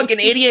 stupid fucking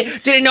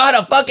idiot, didn't know how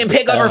to fucking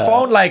pick up her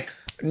phone. Like,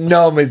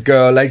 no, Miss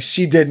Girl, like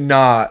she did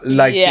not think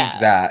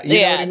that. You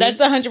know what I mean?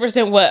 That's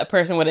 100% what a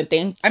person wouldn't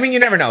think. I mean, you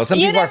never know. Some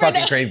people are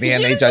fucking crazy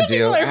and they judge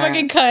you. Some people are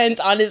fucking cunts,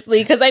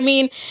 honestly. Because I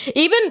mean,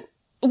 even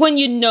when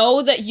you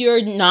know that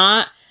you're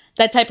not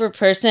that type of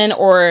person,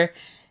 or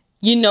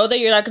you know that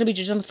you're not going to be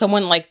judging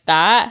someone like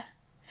that,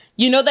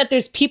 you know that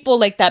there's people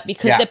like that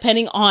because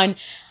depending on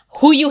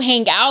who you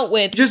hang out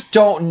with, just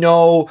don't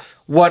know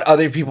what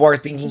other people are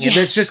thinking. And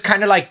it's just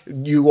kind of like,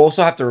 you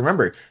also have to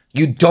remember,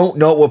 you don't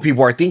know what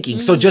people are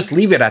thinking. So just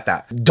leave it at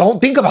that.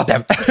 Don't think about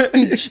them.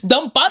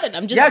 Don't bother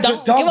them. Just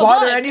just don't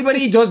bother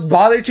anybody. Just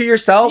bother to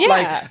yourself. Yeah.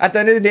 Like, at the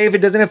end of the day, if it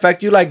doesn't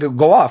affect you, like,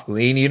 go off,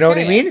 queen. You know what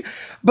I mean?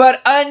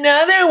 But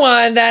another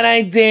one that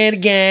I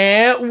did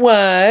get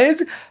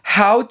was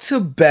how to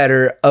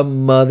better a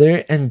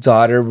mother and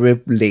daughter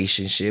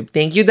relationship.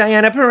 Thank you,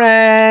 Diana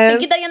Perez.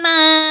 Thank you,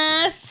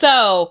 Diana.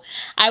 So,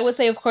 I would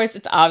say, of course,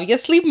 it's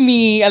obviously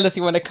me, unless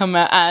you want to come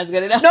out as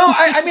good enough. No,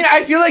 I mean,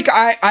 I feel like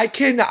I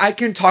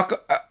can talk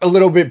a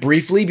little bit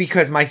briefly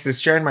because my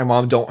sister and my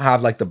mom don't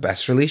have like the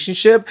best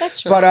relationship.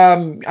 That's true. But I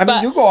mean,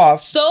 you go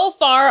off. So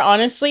far,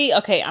 honestly,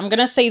 okay, I'm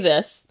gonna say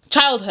this.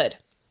 Childhood.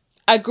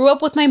 I grew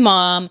up with my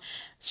mom,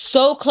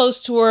 so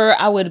close to her.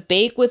 I would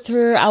bake with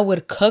her. I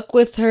would cook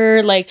with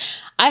her. Like,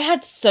 I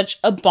had such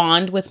a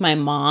bond with my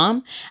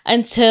mom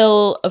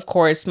until, of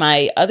course,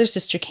 my other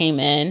sister came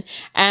in.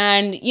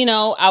 And, you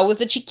know, I was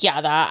the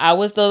chiquiada. I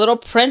was the little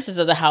princess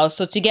of the house.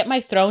 So to get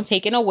my throne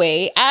taken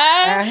away,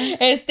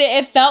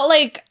 it felt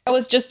like I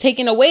was just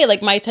taken away.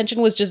 Like, my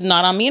attention was just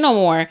not on me no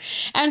more.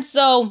 And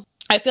so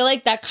I feel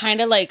like that kind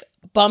of like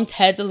bumped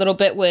heads a little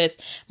bit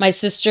with my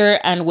sister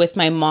and with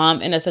my mom,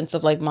 in a sense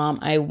of like, Mom,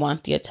 I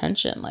want the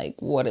attention. Like,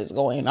 what is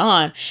going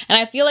on? And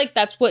I feel like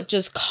that's what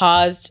just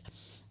caused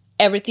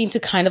everything to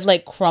kind of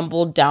like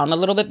crumble down a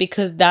little bit,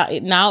 because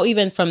that now,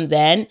 even from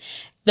then,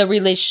 the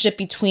relationship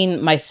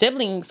between my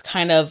siblings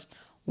kind of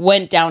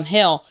went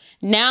downhill.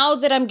 Now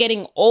that I'm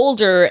getting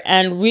older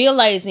and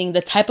realizing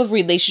the type of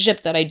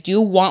relationship that I do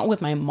want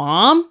with my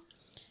mom,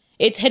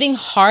 it's hitting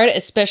hard,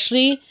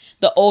 especially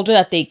the older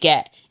that they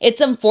get.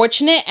 It's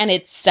unfortunate and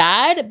it's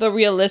sad, but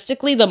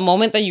realistically, the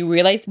moment that you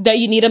realize that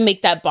you need to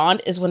make that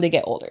bond is when they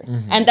get older.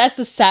 Mm-hmm. And that's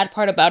the sad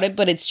part about it,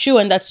 but it's true.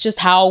 And that's just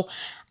how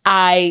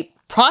I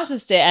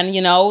processed it. And,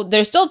 you know,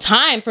 there's still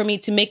time for me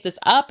to make this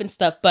up and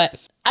stuff,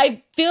 but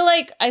I feel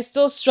like I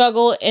still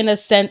struggle in a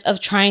sense of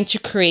trying to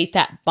create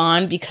that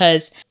bond,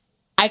 because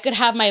I could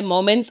have my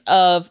moments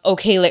of,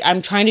 okay, like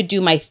I'm trying to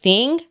do my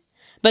thing,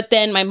 but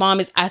then my mom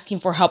is asking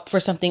for help for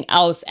something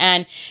else.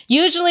 And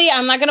usually,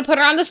 I'm not going to put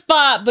her on the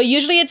spot, but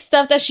usually it's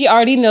stuff that she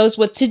already knows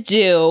what to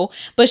do.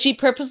 But she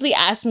purposely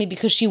asked me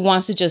because she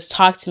wants to just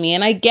talk to me.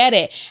 And I get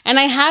it. And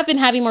I have been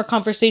having more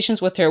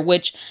conversations with her,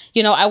 which,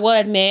 you know, I will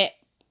admit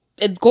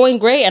it's going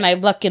great and I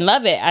fucking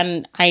love it.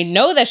 And I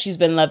know that she's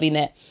been loving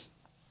it.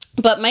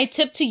 But my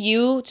tip to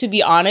you, to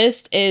be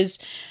honest, is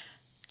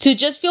to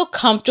just feel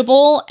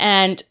comfortable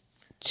and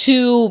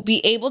to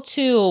be able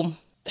to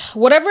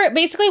whatever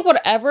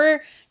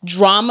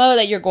drama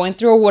that you're going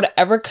through, or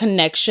whatever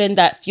connection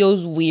that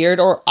feels weird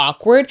or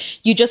awkward,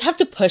 you just have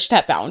to push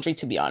that boundary,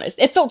 to be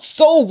honest. It felt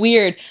so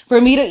weird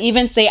for me to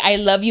even say, I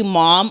love you,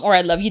 Mom, or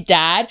I love you,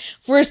 Dad,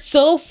 for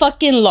so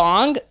fucking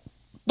long.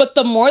 But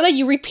the more that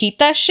you repeat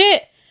that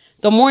shit,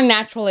 the more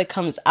natural it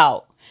comes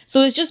out.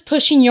 So it's just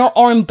pushing your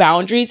own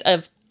boundaries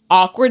of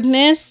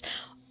awkwardness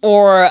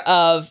or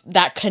of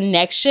that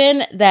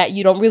connection that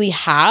you don't really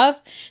have,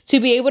 to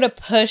be able to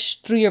push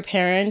through your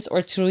parents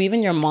or through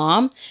even your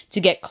mom to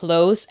get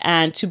close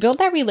and to build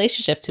that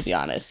relationship, to be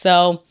honest.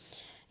 So,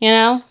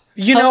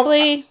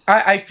 hopefully.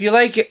 I feel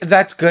like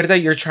that's good that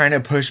you're trying to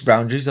push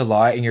boundaries a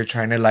lot and you're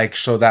trying to like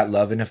show that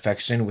love and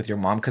affection with your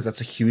mom, because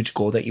that's a huge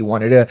goal that you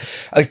wanted to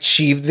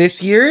achieve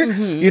this year.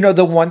 Mm-hmm. You know,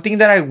 the one thing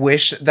that I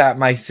wish that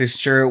my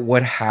sister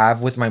would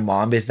have with my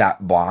mom is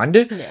that bond.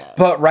 Yeah.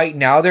 But right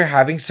now they're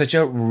having such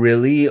a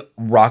really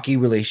rocky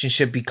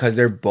relationship because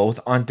they're both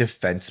on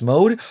defense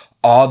mode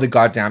all the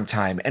goddamn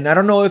time. And I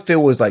don't know if it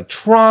was like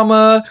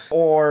trauma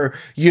or,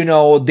 you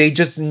know, they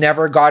just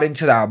never got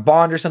into that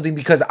bond or something,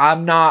 because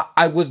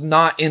I was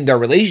not in their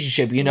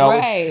relationship, you know.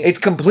 Right. It's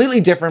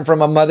completely different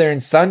from a mother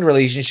and son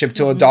relationship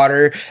to a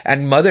daughter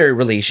and mother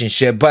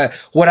relationship. But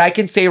what I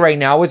can say right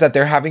now is that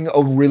they're having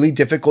a really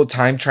difficult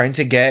time trying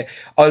to get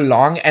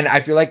along. And I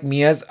feel like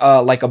me as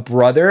like a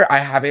brother, I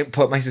haven't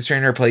put my sister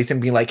in her place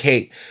and be like,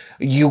 hey,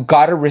 you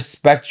gotta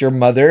respect your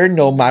mother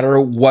no matter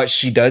what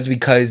she does,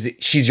 because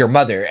she's your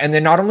mother. And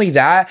then not only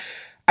that,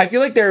 I feel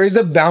like there is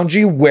a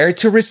boundary where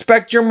to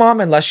respect your mom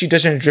unless she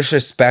doesn't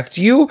disrespect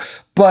you.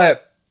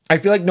 But I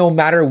feel like no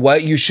matter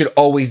what, you should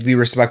always be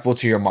respectful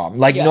to your mom.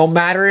 Like, no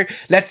matter,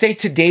 let's say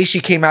today she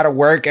came out of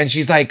work and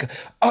she's like,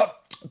 oh,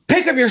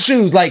 pick up your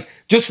shoes, like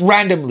just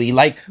randomly.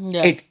 Like,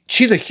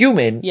 she's a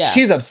human. Yeah.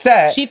 She's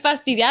upset. She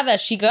fastidiada.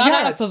 She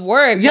got off of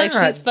work. Yeah. Like,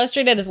 she's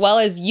frustrated as well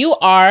as you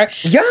are.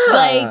 Yeah.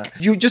 Like,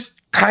 you just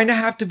kind of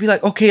have to be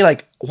like, okay,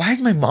 like, why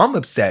is my mom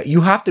upset?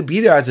 You have to be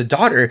there as a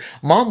daughter.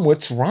 Mom,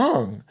 what's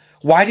wrong?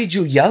 Why did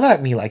you yell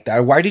at me like that?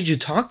 Or why did you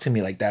talk to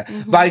me like that?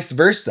 Vice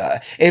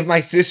versa. If my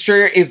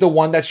sister is the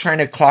one that's trying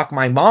to clock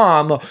my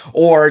mom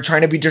or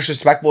trying to be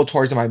disrespectful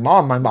towards my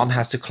mom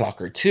has to clock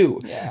her too.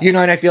 Yeah. You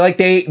know, and I feel like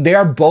they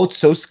are both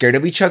so scared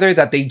of each other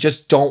that they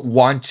just don't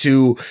want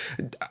to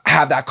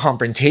have that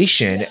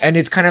confrontation. Yeah. And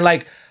it's kind of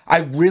like,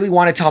 I really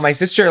want to tell my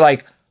sister,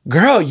 like,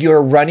 girl,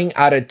 you're running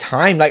out of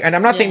time. Like, and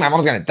I'm not saying my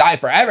mom's gonna die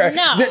forever.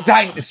 No.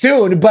 Die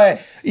soon.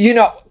 But, you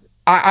know,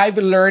 I've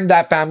learned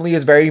that family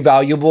is very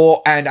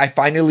valuable, and I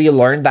finally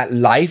learned that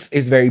life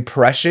is very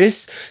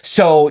precious.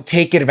 So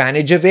take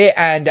advantage of it.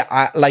 And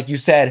like you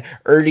said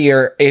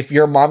earlier, if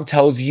your mom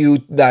tells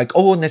you like,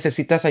 oh,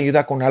 necesitas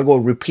ayuda con algo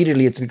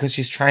repeatedly, it's because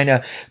she's trying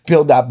to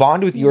build that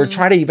bond with you or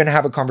try to even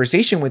have a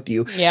conversation with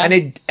you. Yeah.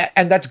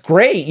 And that's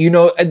great. You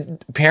know,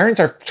 parents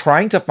are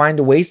trying to find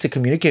ways to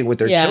communicate with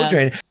their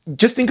children.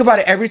 Just think about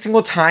it. Every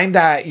single time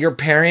that your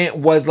parent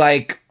was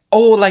like,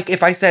 oh, like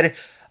if I said,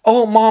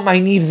 oh, mom, I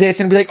need this,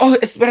 and be like, oh,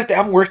 espérate,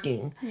 I'm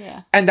working.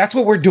 Yeah. And that's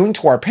what we're doing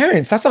to our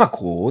parents. That's not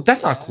cool.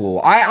 That's not cool.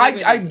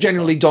 I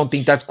genuinely don't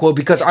think that's cool,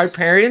 because our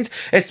parents,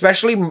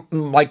 especially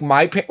like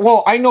my parents,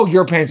 well, I know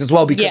your parents as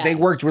well, because they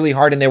worked really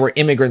hard and they were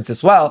immigrants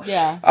as well.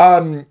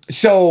 Yeah.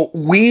 So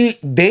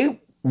they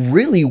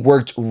really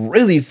worked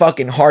really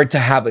fucking hard to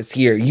have us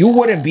here. You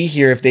wouldn't be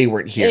here if they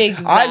weren't here.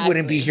 Exactly. I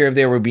wouldn't be here if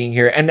they were being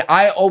here. And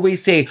I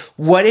always say,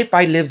 what if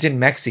I lived in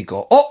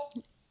Mexico? Oh,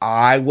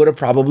 I would have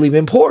probably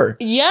been poor.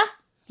 Yeah.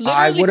 Literally.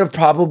 I would have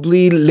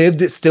probably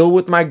lived still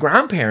with my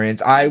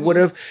grandparents. I would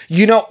have,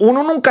 you know,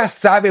 uno nunca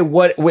sabe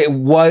what it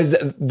was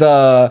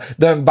the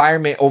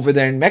environment over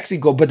there in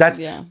Mexico, but that's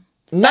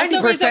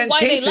 90%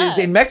 cases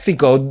in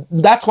Mexico.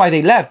 That's why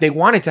they left. They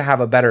wanted to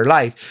have a better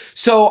life.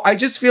 So I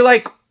just feel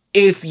like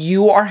if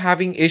you are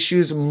having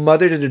issues,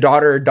 mother to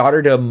daughter or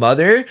daughter to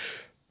mother,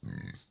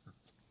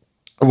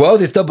 whoa,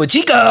 this double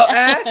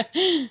chica,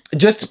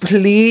 just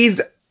please.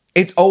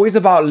 It's always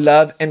about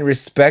love and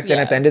respect. Yeah.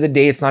 And at the end of the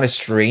day, it's not a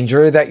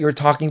stranger that you're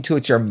talking to.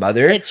 It's your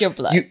mother. It's your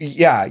blood.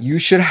 You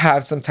should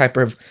have some type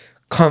of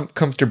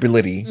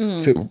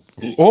comfortability to...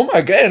 Oh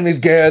my goodness,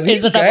 girl.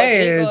 These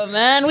guys.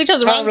 Man, we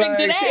chose the wrong drink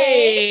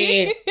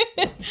today.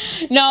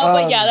 No,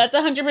 but yeah, that's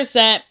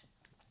 100%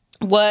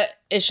 what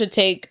it should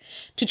take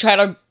to try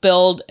to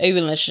build a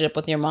relationship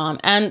with your mom.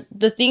 And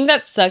the thing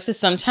that sucks is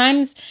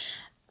sometimes...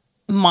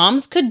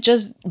 moms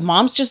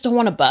just don't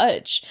want to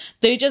budge.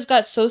 They just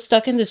got so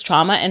stuck in this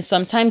trauma, and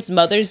sometimes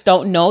mothers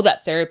don't know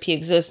that therapy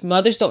exists.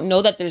 Mothers don't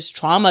know that there's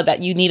trauma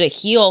that you need to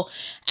heal,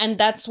 and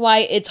that's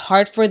why it's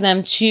hard for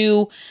them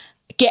to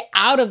get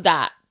out of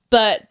that.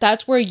 But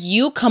that's where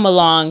you come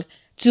along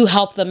to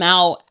help them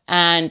out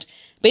and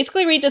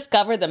basically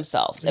rediscover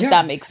themselves, if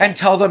that makes sense. And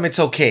tell them it's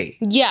okay.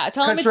 Yeah,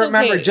 tell them it's okay.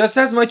 Because remember, just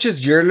as much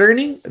as you're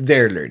learning,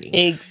 they're learning.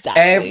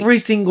 Exactly. Every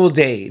single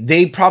day.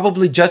 They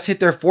probably just hit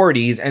their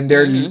 40s and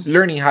they're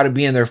learning how to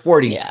be in their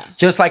 40s. Yeah.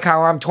 Just like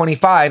how I'm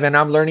 25 and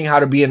I'm learning how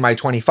to be in my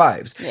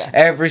 25s. Yeah.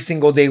 Every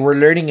single day we're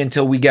learning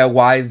until we get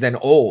wise then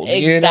old.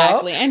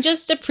 Exactly. You know? And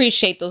just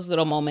appreciate those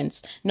little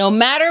moments. No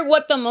matter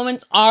what the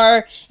moments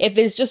are, if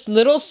it's just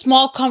little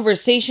small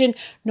conversation,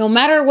 no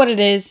matter what it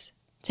is,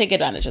 take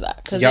advantage of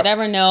that, because you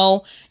never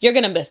know. You're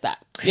going to miss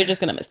that. You're just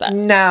going to miss that.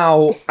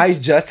 Now, I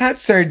just had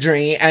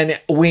surgery and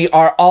we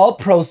are all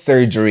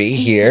pro-surgery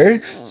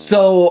here.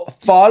 So,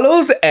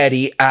 Follows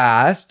Eddie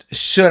asked,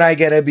 should I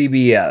get a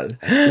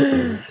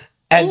BBL?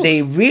 And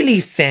they really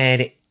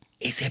said,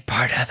 is it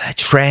part of a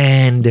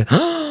trend?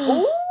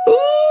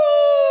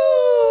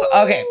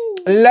 Okay.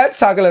 Let's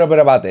talk a little bit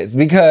about this,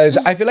 because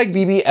I feel like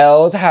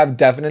BBLs have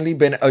definitely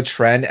been a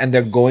trend and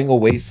they're going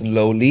away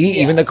slowly.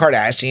 Yeah. Even the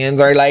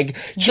Kardashians are like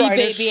trying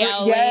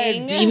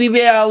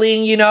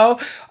BBLing, you know.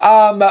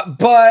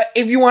 But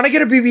if you want to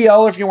get a BBL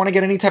or if you want to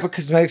get any type of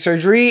cosmetic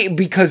surgery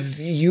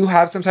because you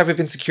have some type of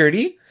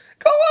insecurity,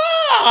 go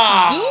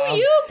on. Do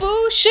you,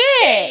 boo? Shit.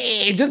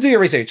 Hey, just do your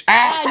research.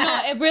 No,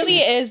 it really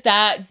is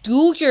that.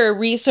 Do your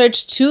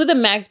research to the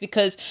max,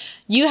 because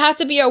you have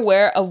to be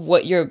aware of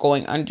what you're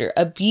going under.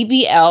 A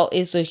BBL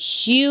is a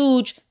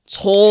huge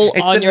toll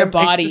on your It's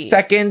body. the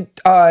second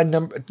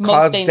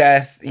cause dangerous.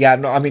 death. Yeah,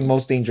 no, I mean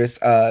most dangerous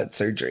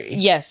surgery.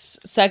 Yes,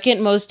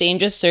 second most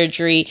dangerous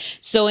surgery.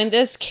 So in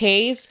this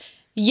case,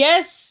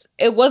 yes,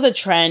 it was a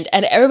trend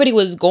and everybody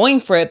was going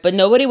for it, but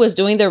nobody was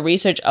doing the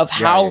research of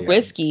how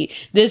risky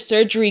this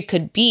surgery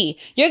could be.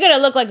 You're going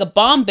to look like a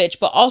bomb bitch,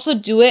 but also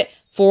do it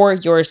for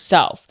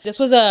yourself. This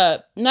was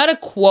not a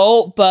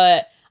quote,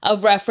 but a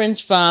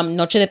reference from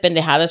Noche de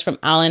Pendejadas from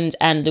Alan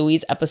and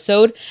Louis'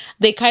 episode.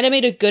 They kind of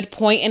made a good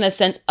point in a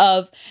sense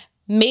of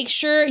make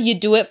sure you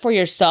do it for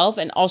yourself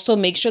and also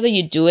make sure that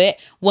you do it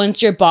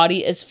once your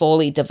body is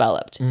fully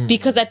developed.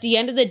 Because at the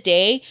end of the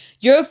day,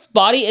 your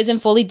body isn't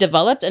fully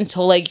developed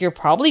until like you're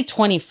probably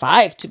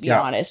 25, to be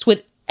honest,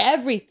 with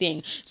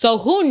everything. So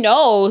who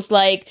knows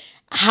like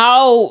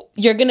how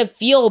you're going to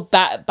feel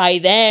by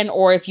then,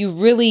 or if you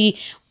really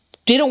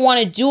didn't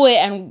want to do it,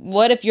 and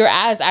what if your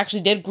ass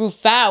actually did grow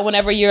fat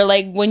whenever you're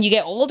like when you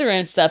get older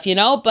and stuff, you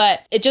know?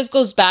 But it just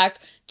goes back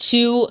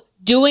to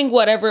doing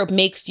whatever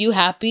makes you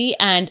happy.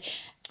 And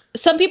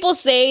some people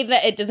say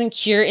that it doesn't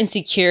cure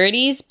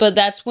insecurities, but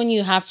that's when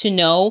you have to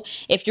know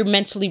if you're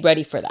mentally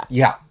ready for that.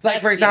 Yeah. Like,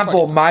 That's for the example,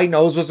 important my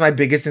nose was my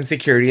biggest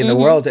insecurity in the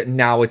world.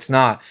 Now it's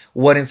not.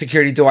 What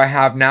insecurity do I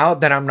have now?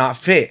 That I'm not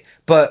fit.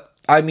 But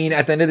I mean,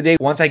 at the end of the day,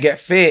 once I get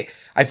fit,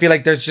 I feel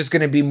like there's just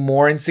going to be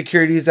more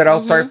insecurities that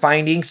I'll start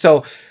finding.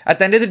 So at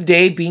the end of the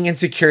day, being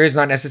insecure is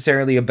not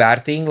necessarily a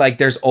bad thing. Like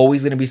there's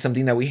always going to be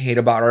something that we hate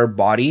about our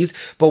bodies.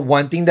 But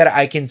one thing that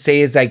I can say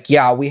is like,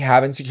 yeah, we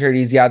have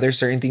insecurities. Yeah, there's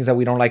certain things that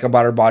we don't like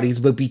about our bodies,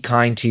 but be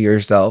kind to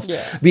yourself.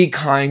 Yeah. Be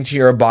kind to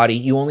your body.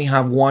 You only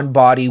have one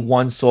body,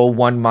 one soul,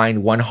 one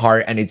mind, one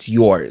heart, and it's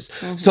yours.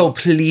 So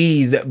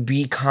please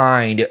be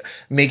kind.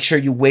 Make sure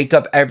you wake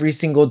up every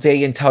single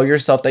day and tell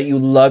yourself that you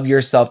love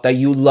yourself, that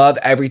you love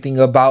everything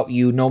about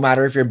you, no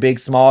matter if you're big,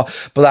 small,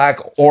 black,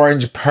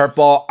 orange,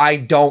 purple. I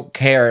don't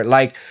care.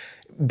 Like,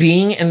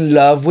 being in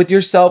love with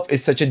yourself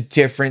is such a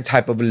different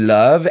type of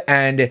love.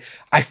 And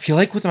I feel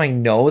like with my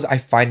nose, I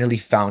finally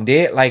found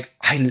it. Like,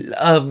 I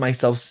love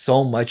myself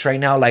so much right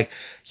now. Like,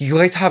 you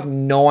guys have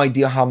no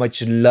idea how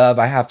much love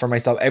I have for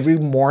myself. Every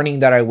morning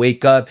that I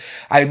wake up,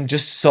 I'm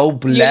just so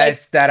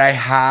blessed that I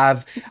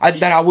had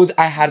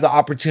the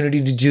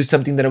opportunity to do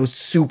something that I was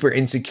super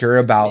insecure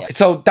about. Yeah.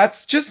 So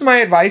that's just my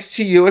advice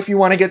to you. If you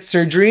want to get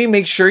surgery,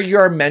 make sure you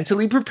are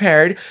mentally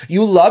prepared.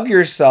 You love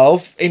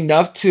yourself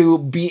enough to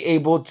be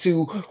able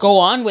to go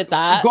on with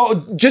that.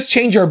 Just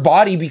change your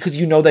body because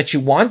you know that you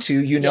want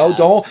to, you know.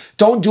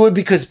 Don't do it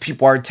because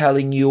people are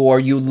telling you or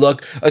you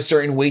look a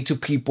certain way to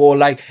people.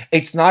 Like,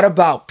 it's not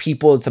about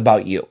people, it's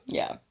about you.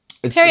 Yeah.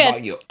 It's Period.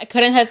 about you. I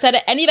couldn't have said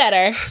it any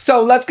better.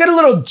 So let's get a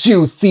little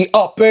juicy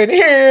up in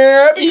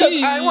here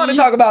because I want to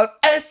talk about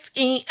sex.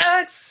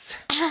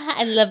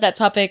 I love that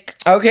topic.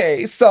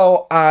 Okay,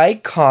 so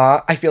I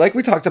feel like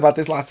we talked about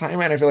this last time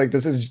and I feel like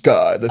this is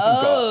good. This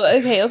is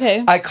good.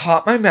 Okay. I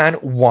caught my man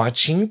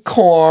watching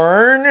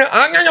porn. And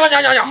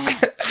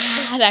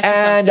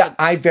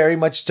I very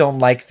much don't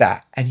like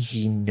that. And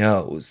he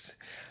knows.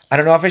 I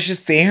don't know if I should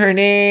say her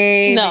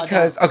name. No.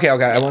 Because, okay,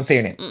 I won't say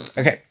her name.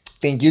 Okay.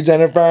 Thank you,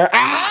 Jennifer.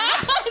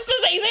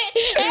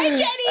 Hey,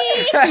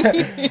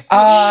 Jenny!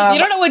 You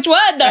don't know which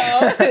one,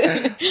 though.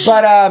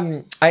 But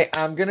I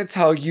am going to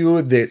tell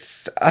you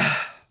this.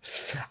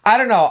 I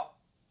don't know.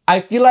 I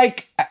feel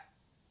like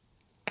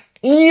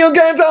you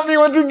can't tell me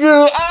what to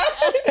do.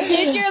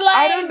 Did your life?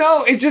 I don't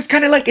know. It's just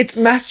kind of like it's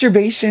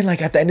masturbation.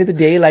 Like at the end of the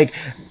day, like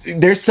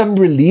there's some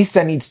release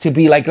that needs to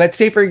be like, let's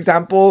say for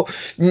example,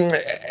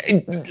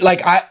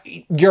 like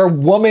your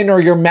woman or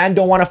your man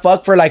don't want to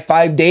fuck for like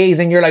 5 days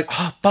and you're like,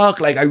 oh fuck,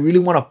 like I really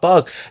want to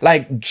fuck.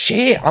 Like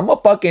shit, I'm a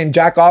fucking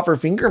jack off or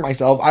finger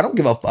myself. I don't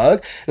give a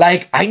fuck.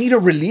 Like I need a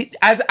release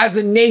as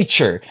a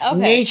nature. Okay.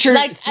 Nature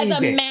like as a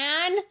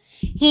man,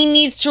 he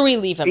needs to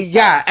relieve himself.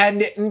 Yeah,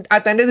 and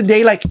at the end of the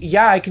day, like,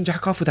 yeah, I can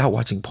jack off without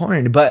watching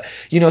porn, but,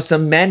 you know,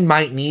 some men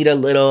might need a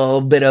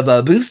little bit of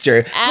a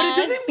booster. But it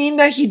doesn't mean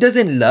that he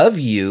doesn't love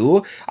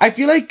you. I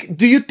feel like,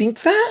 do you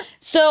think that?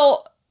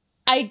 So,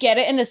 I get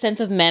it in the sense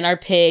of men are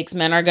pigs.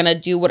 Men are going to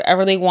do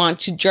whatever they want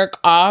to jerk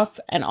off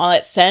and all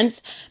that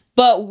sense.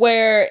 But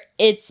where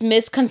it's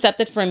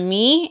misconcepted for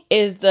me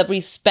is the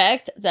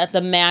respect that the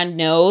man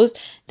knows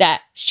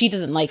that she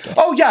doesn't like it.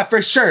 Oh, yeah,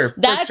 for sure.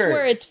 That's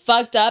where it's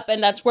fucked up,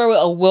 and that's where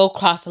it will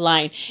cross the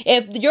line.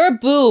 If your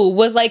boo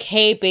was like,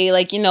 hey, babe,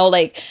 like, you know,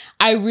 like,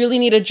 I really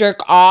need to jerk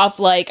off.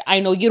 Like, I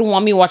know you don't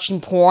want me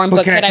watching porn,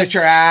 but can I touch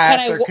your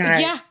ass?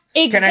 Yeah.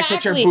 Exactly. Can I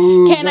touch your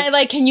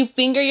boob? Can you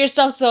finger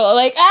yourself? So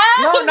like,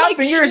 no, not like,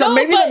 finger yourself. No,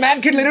 maybe the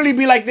man could literally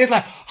be like this,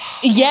 like,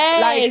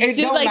 yes, like,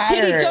 dude, like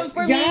titty jump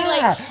for me,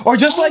 like, or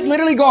just like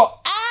literally go,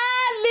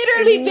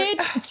 literally,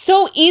 bitch,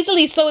 so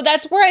easily. So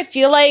that's where I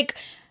feel like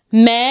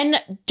men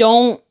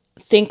don't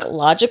think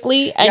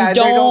logically and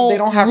they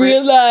don't have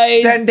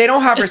realize. Then they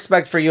don't have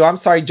respect for you. I'm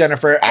sorry,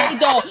 Jennifer. They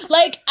don't.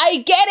 Like, I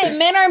get it.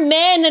 Men are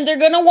men and they're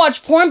gonna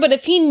watch porn, but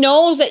if he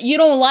knows that you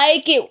don't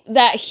like it,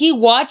 that he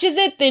watches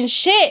it, then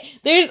shit.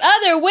 There's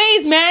other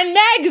ways, man.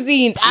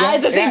 Magazines.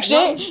 It's the same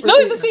shit. No,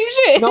 it's the same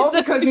shit. No,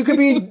 because you could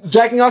be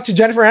jacking off to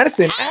Jennifer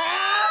Aniston.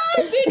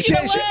 Bitch, you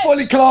know She's what?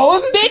 fully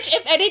clothed. Bitch,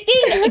 if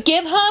anything,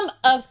 give him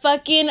a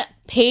fucking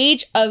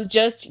page of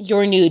just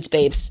your nudes,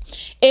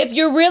 babes. If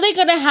you're really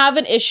gonna have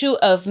an issue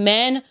of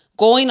men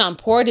going on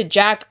porn to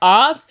jack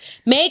off,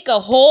 make a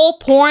whole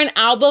porn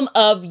album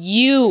of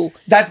you.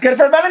 That's good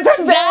for Valentine's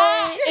Day.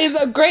 That is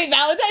a great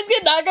Valentine's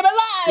gift, not gonna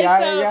lie.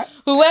 Yeah.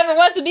 Whoever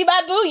wants to be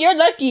my boo, you're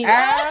lucky.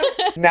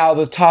 Now,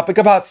 the topic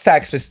about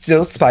sex is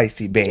still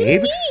spicy,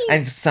 babe.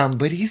 And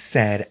somebody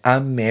said,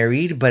 I'm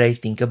married, but I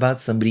think about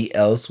somebody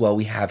else while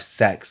we have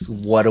sex.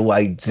 What do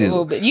I do?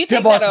 Ooh, but you take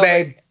Divorce, that over.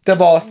 babe.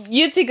 Divorce.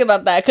 You think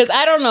about that, because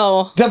I don't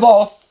know.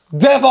 Divorce.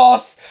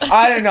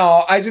 I don't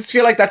know. I just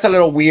feel like that's a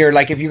little weird.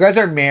 Like, if you guys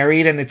are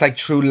married and it's like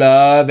true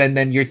love and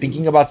then you're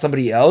thinking about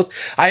somebody else,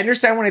 I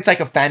understand when it's like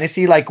a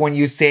fantasy, like when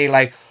you say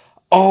like,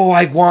 oh,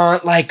 I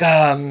want like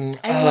Adam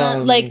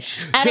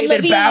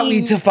David Levine.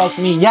 Bowie to fuck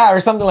me, yeah,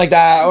 or something like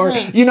that, or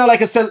you know,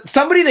 like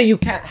somebody that you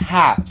can't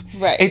have.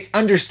 Right. It's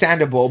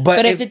understandable,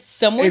 but if it's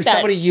someone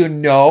somebody you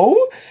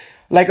know,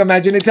 like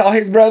imagine to tell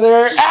his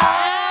brother.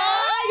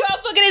 You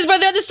out fucking his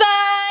brother on the side.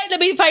 Let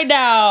me find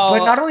out.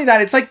 But not only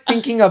that, it's like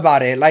thinking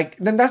about it. Like,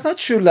 then that's not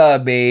true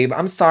love, babe.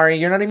 I'm sorry,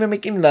 you're not even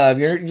making love.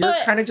 You're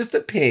kind of just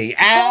a pig.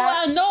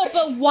 No,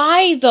 but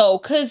why though?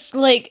 Because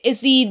like,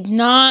 is he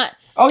not?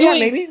 Oh yeah,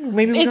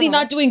 maybe. Is he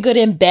not doing good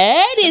in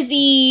bed? Is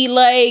he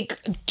like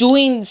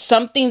doing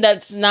something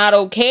that's not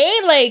okay?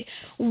 Like,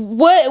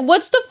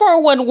 what's the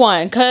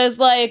 411? Because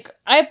like,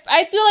 I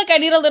feel like I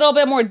need a little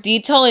bit more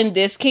detail in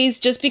this case,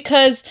 just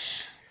because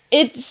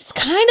it's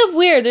kind of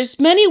weird. There's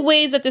many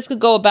ways that this could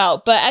go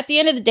about, but at the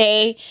end of the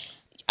day,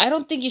 I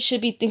don't think you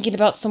should be thinking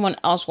about someone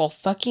else while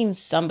fucking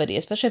somebody,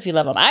 especially if you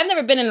love them. I've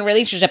never been in a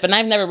relationship and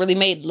I've never really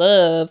made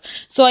love.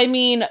 So, I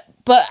mean,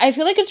 but I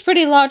feel like it's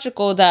pretty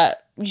logical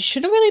that you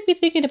shouldn't really be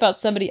thinking about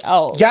somebody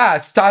else. Yeah,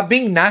 stop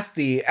being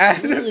nasty.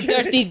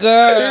 Dirty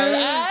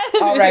girl.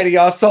 Alrighty,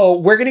 y'all. So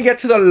we're gonna get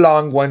to the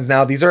long ones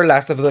now. These are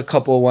last of the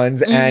couple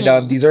ones,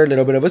 and these are a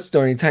little bit of a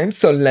story time.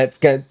 So let's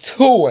get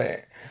to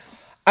it.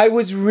 I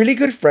was really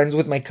good friends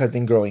with my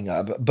cousin growing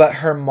up, but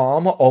her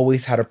mom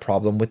always had a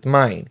problem with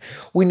mine.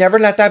 We never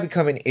let that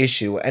become an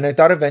issue, and I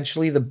thought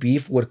eventually the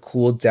beef would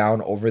cool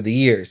down over the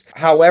years.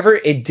 However,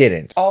 it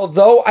didn't.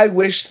 Although I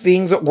wish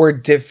things were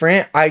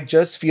different, I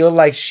just feel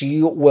like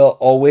she will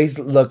always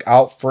look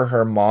out for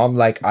her mom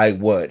like I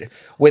would.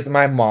 With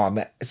my mom,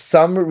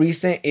 some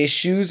recent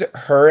issues,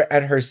 her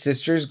and her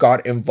sisters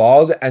got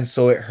involved, and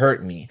so it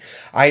hurt me.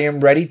 I am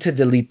ready to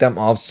delete them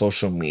off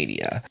social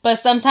media. But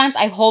sometimes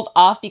I hold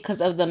off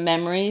because of the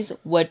memories.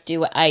 What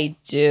do I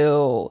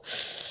do?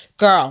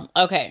 Girl,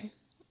 okay.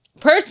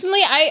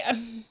 Personally,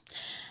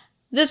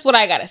 this is what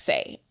I gotta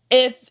say.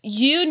 If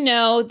you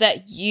know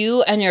that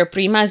you and your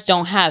primas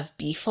don't have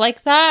beef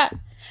like that,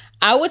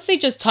 I would say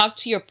just talk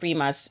to your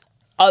primas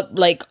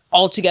like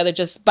all together,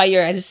 just by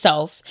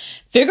yourselves.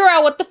 Figure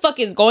out what the fuck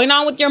is going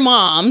on with your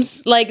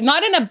moms. Like,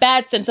 not in a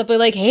bad sense of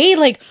like, hey,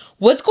 like,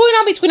 what's going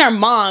on between our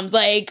moms?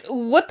 Like,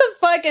 what the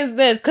fuck is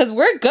this? Because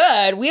we're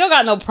good. We don't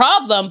got no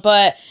problem,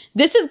 but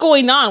this is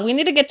going on. We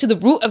need to get to the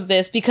root of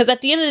this, because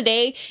at the end of the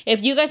day,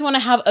 if you guys want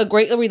to have a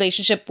great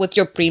relationship with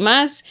your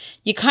primas,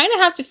 you kind of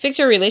have to fix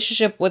your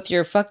relationship with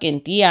your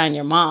fucking tia and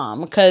your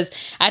mom, because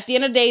at the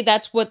end of the day,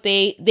 that's what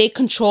they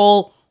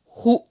control.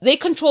 They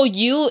control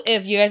you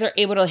if you guys are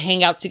able to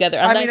hang out together.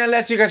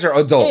 Unless you guys are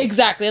adults.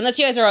 Exactly. Unless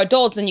you guys are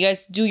adults and you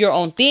guys do your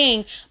own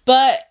thing.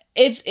 But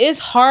it's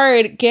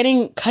hard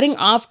cutting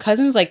off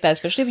cousins like that,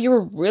 especially if you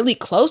were really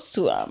close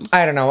to them.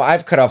 I don't know.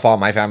 I've cut off all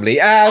my family.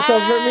 So for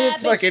me,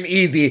 it's fucking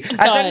easy. At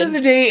the end of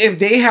the day,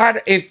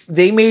 if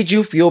they made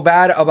you feel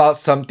bad about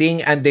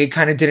something and they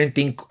kind of didn't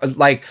think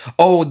like,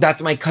 oh,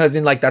 that's my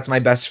cousin, like that's my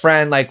best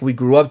friend, like we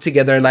grew up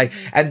together, like,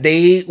 and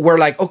they were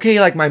like,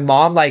 okay, like my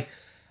mom, like,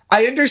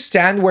 I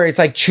understand where it's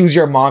like choose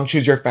your mom,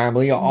 choose your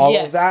family, all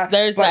of that.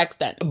 There's that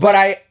extent. But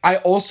I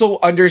also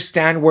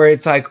understand where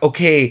it's like,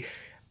 okay,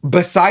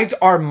 besides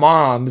our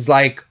moms,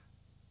 like,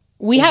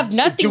 we have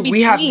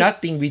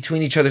nothing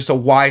between each other, so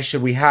why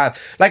should we have?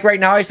 Like right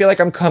now, I feel like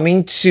I'm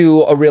coming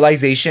to a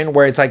realization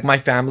where it's like my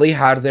family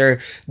had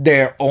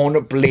their own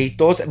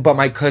pleitos, but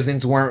my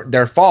cousins weren't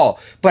their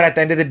fault. But at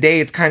the end of the day,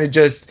 it's kind of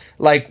just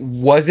like,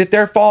 was it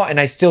their fault? And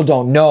I still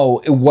don't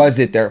know, was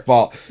it their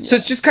fault? Yeah. So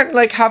it's just kind of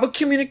like, have a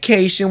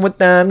communication with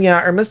them,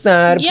 or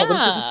massage, pull them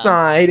to the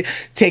side,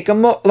 take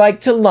them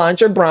like to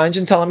lunch or brunch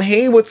and tell them,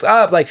 hey, what's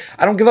up? Like,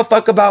 I don't give a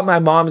fuck about my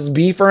mom's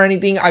beef or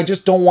anything. I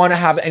just don't want to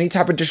have any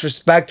type of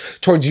disrespect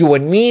towards you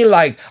and me.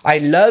 Like, I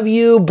love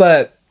you,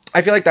 but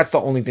I feel like that's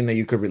the only thing that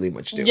you could really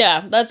much do.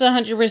 Yeah, that's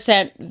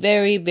 100%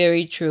 very,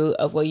 very true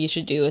of what you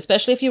should do,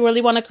 especially if you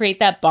really want to create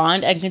that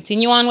bond and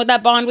continue on with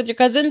that bond with your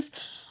cousins.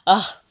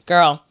 Ugh,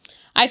 girl.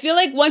 I feel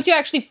like once you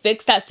actually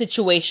fix that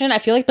situation, I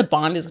feel like the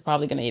bond is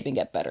probably going to even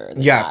get better.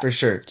 Yeah, for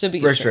sure. To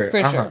be sure.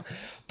 For sure.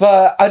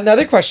 But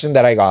another question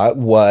that I got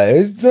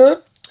was,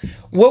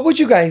 what would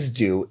you guys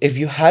do if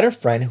you had a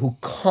friend who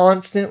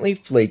constantly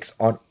flakes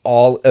on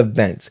all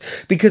events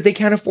because they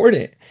can't afford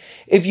it?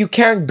 If you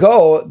can't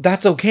go,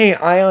 that's okay.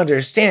 I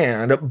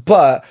understand.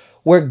 But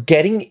we're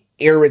getting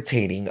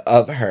irritating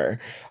of her.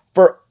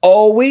 For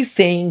always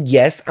saying,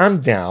 yes, I'm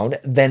down,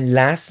 then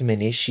last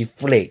minute she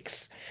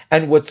flakes.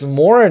 And what's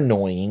more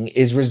annoying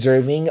is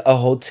reserving a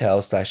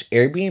hotel /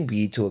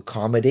 Airbnb to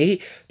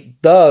accommodate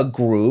the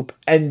group,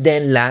 and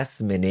then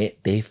last minute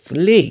they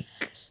flake.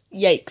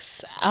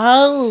 Yikes.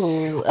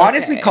 Oh. Okay.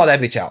 Honestly, call that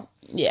bitch out.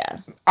 Yeah.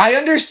 I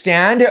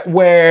understand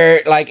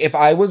where, like, if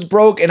I was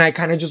broke and I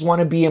kind of just want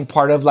to be in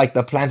part of, like,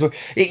 the plans where,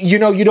 you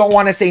know, you don't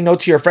want to say no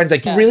to your friends.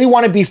 Like, you really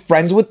want to be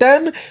friends with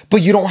them,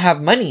 but you don't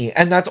have money.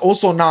 And that's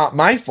also not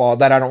my fault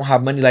that I don't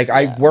have money. Like,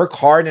 I work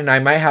hard and I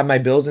might have my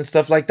bills and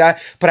stuff like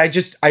that. But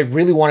I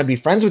really want to be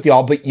friends with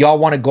y'all, but y'all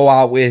want to go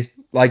out with,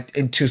 like,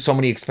 into so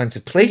many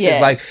expensive places.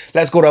 Yes. Like,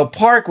 let's go to a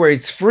park where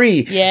it's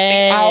free.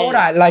 Yes.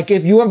 Ahora, like,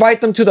 if you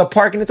invite them to the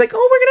park and it's like,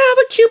 oh, we're gonna have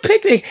a cute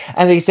picnic,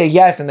 and they say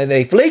yes, and then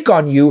they flake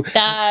on you,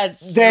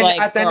 then like,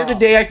 at the end of the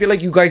day, I feel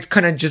like you guys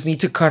kind of just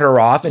need to cut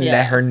her off and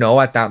let her know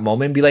at that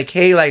moment. Be like,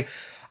 hey, like,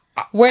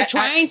 we're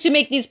trying to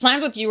make these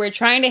plans with you. We're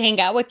trying to hang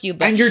out with you,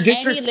 but and you're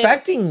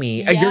disrespecting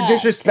me. And you're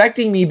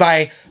disrespecting me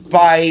by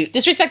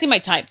disrespecting my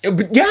time.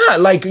 Yeah,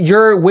 like,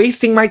 you're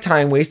wasting my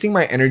time, wasting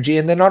my energy.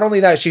 And then not only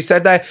that, she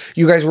said that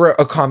you guys were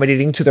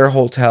accommodating to their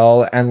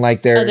hotel and,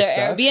 like, their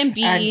Airbnbs.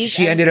 And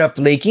she ended up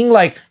flaking.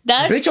 Like,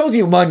 bitch owes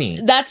you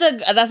money. That's a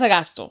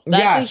gasto.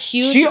 That's a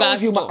huge gasto.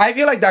 Owes you I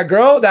feel like that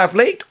girl that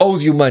flaked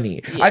owes you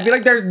money. Yeah. I feel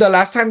like the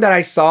last time that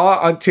I saw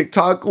on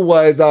TikTok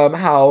was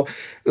how,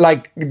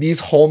 like,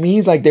 these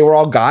homies, like, they were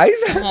all guys,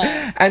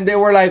 and they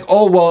were like,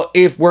 oh, well,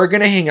 if we're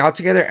gonna hang out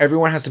together,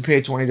 everyone has to pay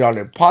a $20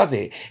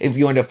 deposit. If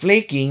you end up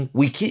flaking,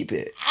 we keep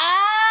it.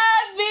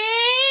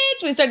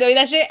 Bitch, we start doing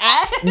that shit.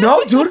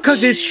 No, dude,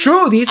 because it's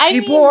true. These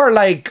people are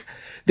like,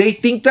 they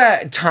think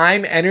that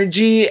time,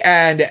 energy,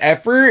 and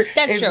effort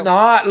is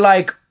not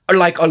like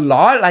a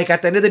lot. Like,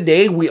 at the end of the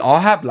day, we all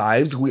have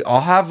lives, we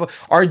all have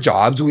our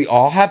jobs, we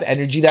all have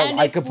energy that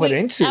I could put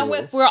into. And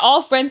if we're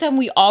all friends and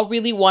we all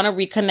really want to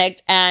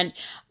reconnect, and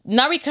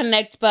not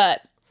reconnect,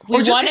 but we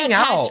want to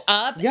catch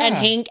up and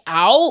hang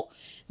out,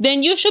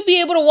 then you should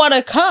be able to want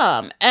to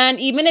come. And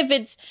even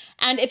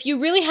if you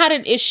really had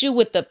an issue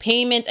with the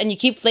payments and you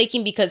keep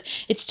flaking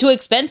because it's too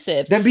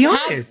expensive, then be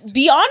honest.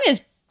 Be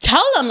honest.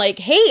 Tell them, like,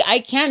 hey, I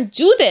can't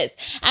do this.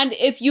 And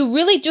if you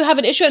really do have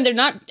an issue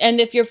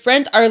and if your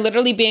friends are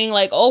literally being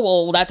like, oh,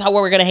 well, that's how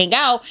we're going to hang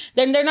out,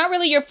 then they're not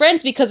really your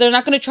friends, because they're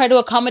not going to try to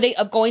accommodate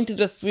of going through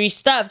the free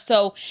stuff.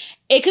 So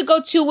it could go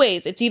two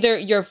ways. It's either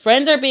your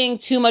friends are being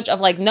too much of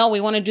like, no, we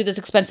want to do this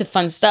expensive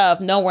fun stuff.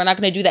 No, we're not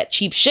going to do that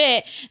cheap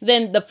shit.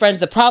 Then the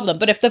friend's the problem.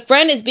 But if the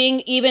friend is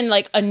being even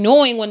like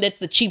annoying when it's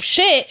the cheap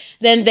shit,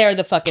 then they're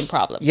the fucking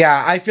problem.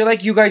 Yeah, I feel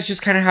like you guys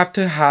just kind of have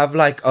to have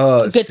like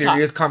a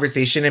serious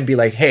conversation and be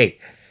like, hey,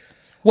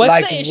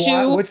 what's the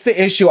issue? What's the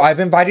issue?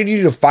 I've invited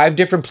you to 5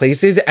 different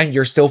places and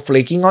you're still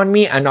flaking on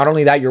me. And not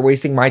only that, you're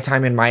wasting my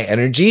time and my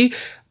energy.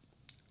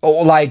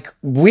 Oh, like,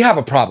 we have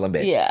a problem,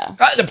 bitch. Yeah.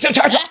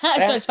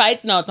 Starts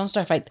fights? No, don't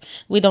start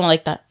fights. We don't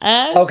like that.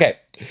 Okay.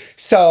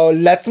 So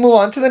let's move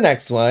on to the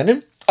next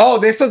one. Oh,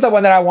 this was the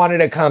one that I wanted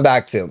to come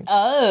back to.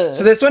 Oh.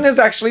 So this one is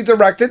actually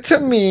directed to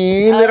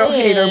me, little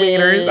hater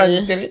haters. I'm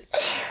just kidding.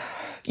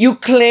 You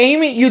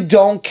claim you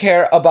don't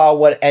care about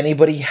what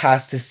anybody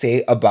has to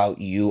say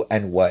about you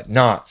and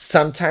whatnot.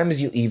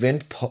 Sometimes you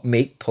even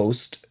make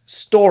post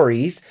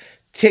stories,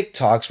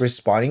 TikToks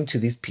responding to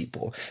these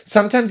people,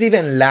 sometimes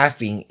even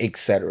laughing,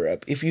 etc.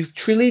 If you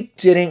truly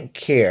didn't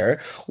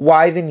care,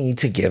 why the need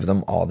to give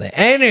them all the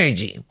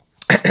energy?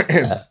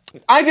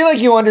 I feel like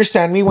you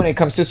understand me when it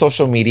comes to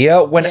social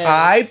media. When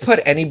I put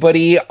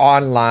anybody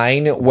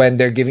online when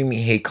they're giving me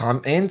hate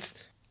comments,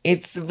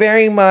 it's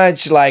very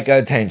much like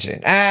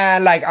attention.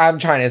 Like, I'm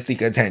trying to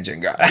seek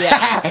attention, girl.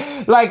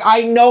 Yeah. Like,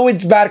 I know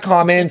it's bad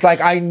comments. Like,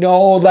 I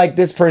know, like,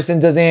 this person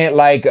doesn't,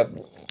 like...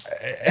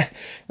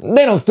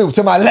 They don't stoop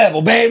to my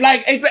level, babe.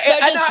 Like, it's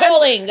just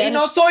trolling.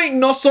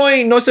 No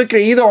soy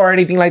creído or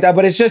anything like that.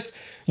 But it's just,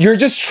 you're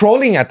just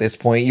trolling at this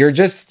point. You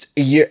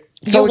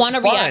want a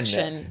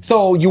reaction.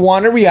 So you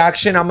want a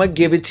reaction. I'm gonna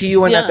give it to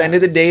you. And at the end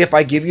of the day, if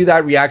I give you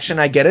that reaction,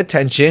 I get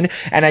attention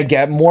and I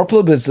get more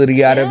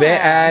publicity out of it.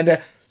 And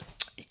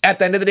at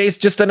the end of the day, it's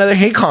just another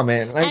hate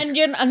comment. Like,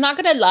 and I'm not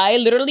gonna lie.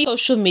 Literally,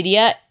 social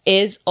media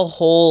is a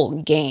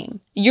whole game.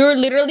 You're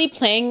literally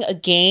playing a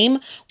game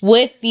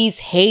with these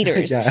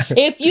haters.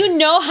 If you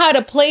know how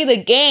to play the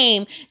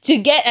game to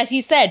get, as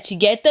he said, to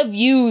get the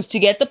views, to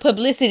get the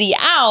publicity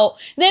out,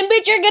 then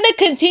bitch, you're gonna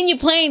continue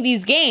playing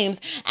these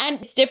games.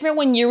 And it's different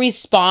when you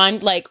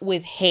respond like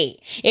with hate.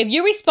 If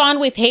you respond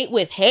with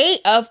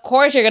hate, of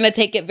course you're gonna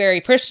take it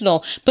very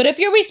personal. But if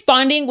you're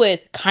responding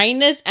with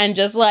kindness and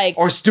just like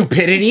or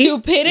stupidity,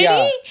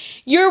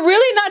 you're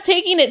really not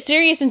taking it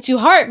serious and to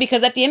heart,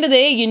 because at the end of the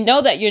day, you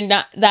know that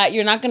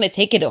you're not gonna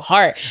take it to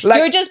heart. Like,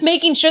 you're just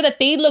making sure that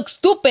they look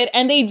stupid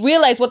and they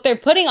realize what they're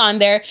putting on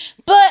there.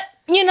 But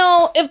you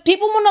know, if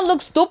people want to look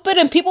stupid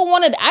and people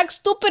want to act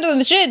stupid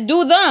and shit,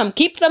 do them.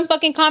 Keep some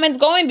fucking comments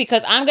going,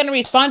 because I'm gonna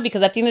respond,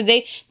 because at the end of the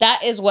day,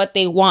 that is what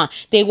they want.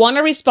 They want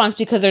a response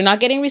because they're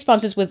not getting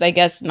responses with, I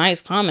guess, nice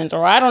comments,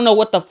 or I don't know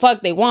what the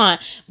fuck they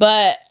want,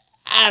 but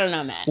I don't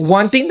know, man.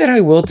 One thing that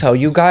I will tell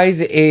you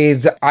guys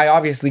is I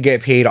obviously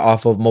get paid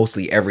off of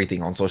mostly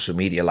everything on social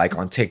media, like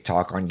on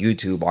TikTok, on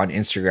YouTube, on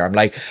Instagram.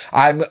 Like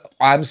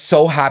I'm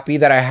so happy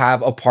that I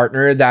have a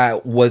partner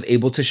that was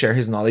able to share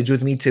his knowledge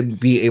with me to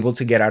be able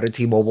to get out of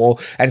T-Mobile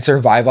and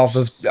survive off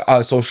of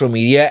social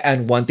media.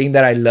 And one thing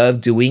that I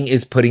love doing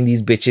is putting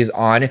these bitches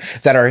on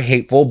that are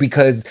hateful,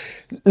 because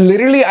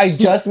literally I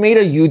just made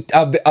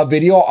a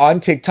video on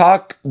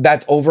TikTok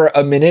that's over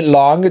a minute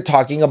long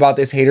talking about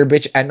this hater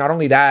bitch, and not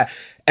only that,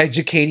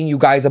 educating you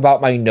guys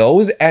about my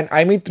nose, and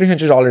I made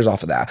 $300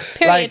 off of that.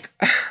 Period. Like,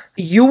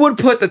 you would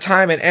put the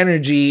time and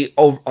energy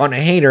on a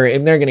hater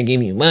if they're gonna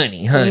give you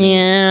money, honey.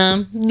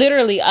 Yeah,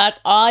 literally, that's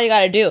all you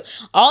gotta do.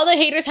 All the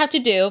haters have to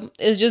do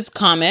is just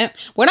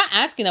comment. We're not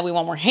asking that we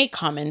want more hate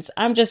comments.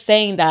 I'm just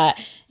saying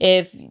that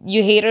if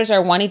you haters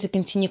are wanting to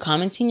continue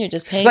commenting, you're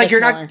just paying Like, us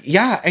you're more. not,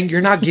 yeah, and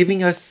you're not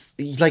giving us,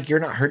 like, you're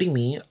not hurting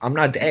me. I'm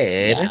not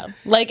dead. Yeah.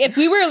 Like, if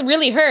we were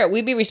really hurt,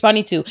 we'd be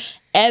responding to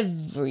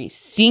every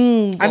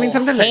single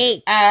Sometimes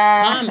hate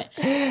comment.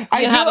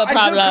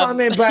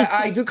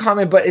 I do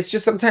comment, but it's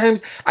just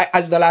sometimes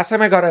the last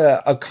time I got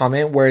a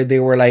comment where they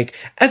were like,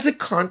 as a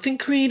content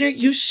creator,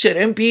 you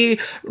shouldn't be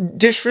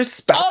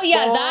disrespectful. Oh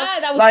yeah,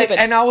 that was like,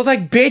 stupid. and I was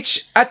like,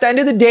 bitch, at the end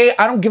of the day,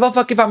 I don't give a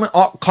fuck if I'm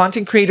a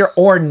content creator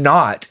or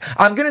not.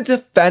 I'm gonna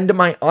defend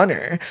my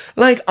honor.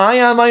 Like, I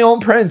am my own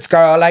prince,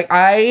 girl. Like,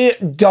 I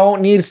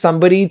don't need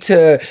somebody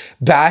to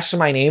bash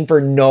my name for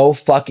no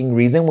fucking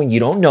reason when you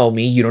don't know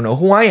me, you don't know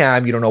who I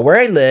am, you don't know where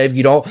I live,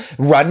 you don't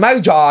run my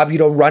job, you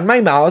don't run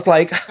my mouth.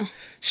 Like,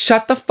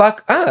 shut the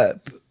fuck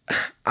up.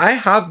 I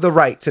have the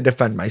right to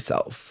defend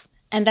myself.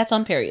 And that's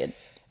on period.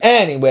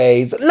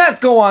 Anyways, let's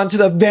go on to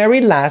the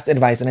very last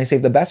advice, and I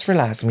saved the best for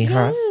last,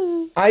 mijas.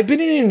 I've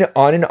been in an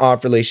on and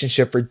off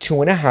relationship for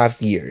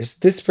 2.5 years.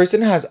 This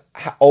person has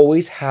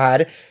always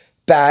had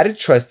bad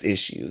trust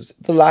issues.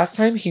 The last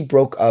time he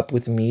broke up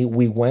with me,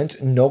 we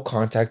went no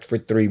contact for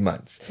 3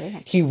 months.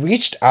 He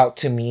reached out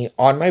to me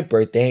on my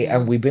birthday,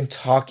 and we've been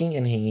talking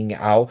and hanging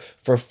out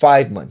for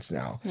 5 months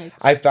now. Nice.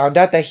 I found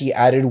out that he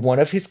added one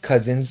of his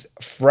cousin's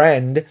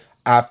friend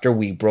after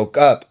we broke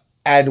up.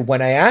 And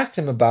when I asked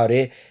him about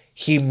it,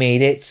 he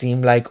made it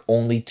seem like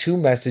only 2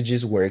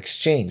 messages were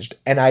exchanged,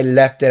 and I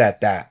left it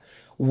at that.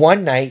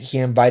 One night, he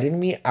invited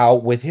me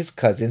out with his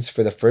cousins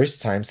for the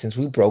first time since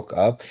we broke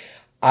up.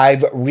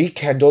 I've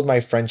rekindled my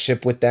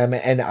friendship with them,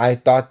 and I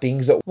thought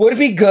things would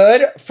be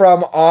good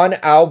from on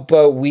out,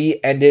 but we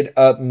ended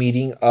up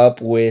meeting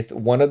up with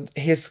one of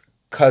his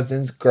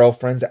cousin's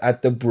girlfriends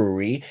at the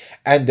brewery,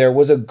 and there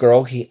was a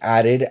girl he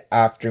added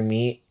after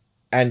me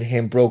and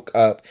him broke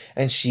up,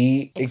 and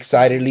she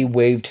excitedly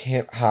waved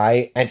him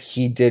hi, and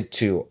he did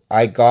too.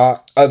 I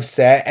got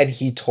upset, and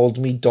he told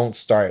me don't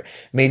start.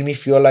 Made me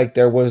feel like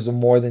there was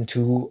more than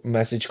 2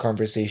 message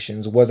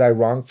conversations. Was I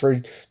wrong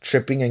for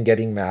tripping and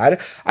getting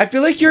mad? I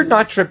feel like you're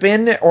not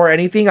tripping or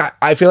anything.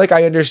 I feel like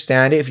I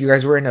understand it if you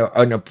guys were in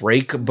a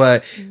break,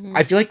 but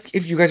I feel like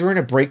if you guys were in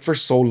a break for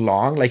so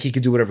long, like, he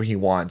could do whatever he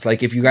wants.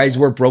 Like, if you guys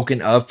were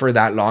broken up for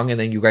that long and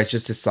then you guys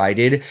just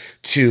decided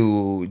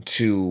to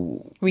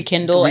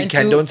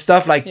Rekindle and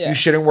stuff, like, you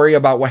shouldn't worry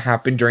about what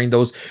happened during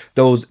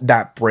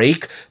that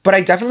break. But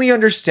I definitely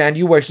understand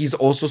you where he's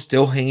also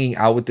still hanging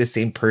out with the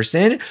same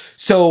person,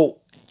 so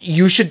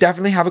you should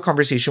definitely have a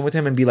conversation with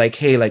him and be like,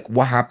 hey, like,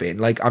 what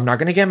happened? Like, I'm not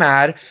gonna get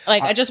mad.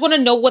 Like, I just want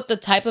to know what the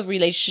type of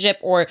relationship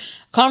or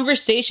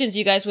conversations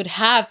you guys would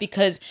have,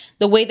 because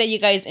the way that you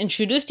guys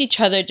introduced each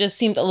other just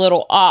seemed a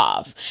little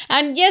off.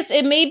 And yes,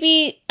 it may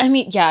be,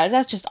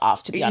 that's just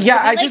off, to be honest.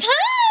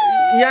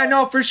 Yeah,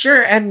 no, for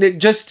sure.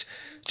 And just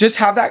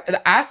have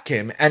that, ask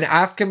him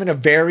in a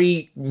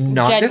very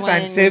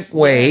non-defensive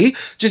way.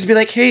 Just be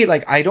like, hey,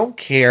 like, I don't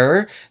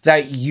care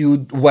that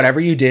whatever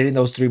you did in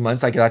those 3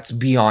 months, like, that's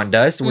beyond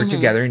us. We're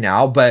together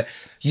now. But,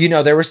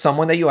 there was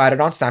someone that you added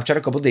on Snapchat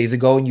a couple days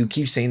ago, and you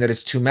keep saying that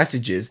it's 2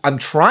 messages. I'm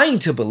trying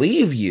to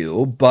believe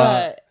you,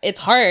 but it's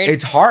hard.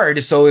 It's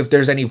hard. So if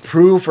there's any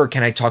proof, or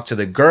can I talk to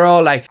the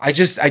girl? Like, I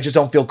just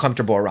don't feel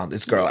comfortable around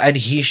this girl, and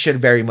he should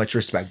very much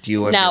respect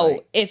you. Now,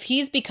 if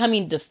he's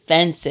becoming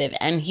defensive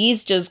and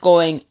he's just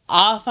going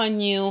off on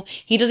you,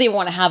 he doesn't even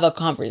want to have a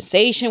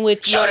conversation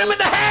with you. Shoot him in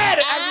the head!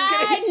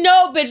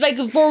 No, bitch. Like,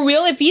 for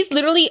real, if he's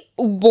literally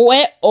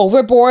went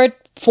overboard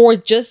for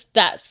just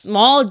that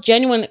small,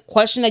 genuine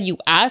question that you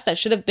asked, that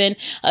should have been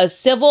a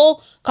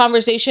civil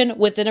conversation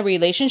within a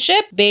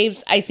relationship,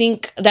 babes, I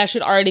think that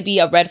should already be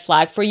a red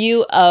flag for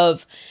you,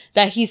 of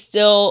that he's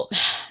still...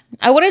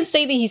 I wouldn't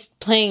say that he's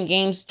playing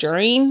games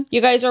during you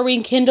guys are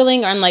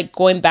rekindling and, like,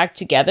 going back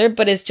together,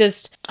 but it's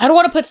just, I don't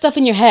want to put stuff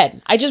in your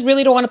head. I just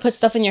really don't want to put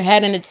stuff in your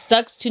head, and it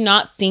sucks to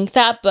not think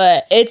that,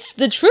 but it's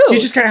the truth.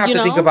 You just kind of have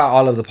to think about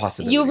all of the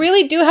possibilities. You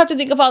really do have to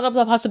think about all of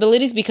the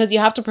possibilities, because you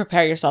have to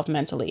prepare yourself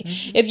mentally.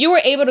 If you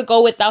were able to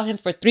go without him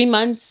for 3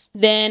 months,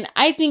 then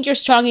I think you're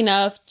strong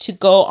enough to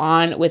go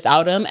on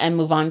without him and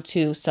move on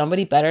to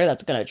somebody better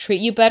that's going to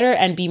treat you better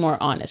and be more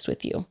honest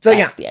with you. So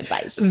that's the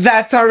advice.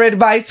 That's our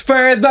advice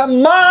for the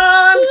month.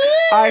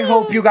 I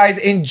hope you guys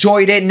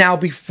enjoyed it. Now,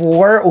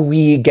 before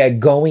we get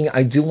going,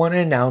 I do want to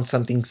announce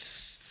something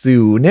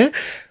soon,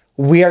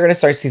 we are going to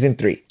start season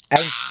 3.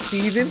 And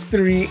season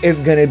 3 is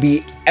gonna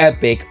be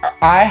epic.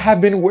 I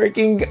have been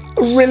working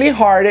really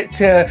hard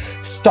to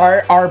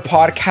start our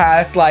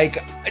podcast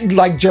like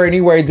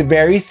journey where it's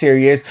very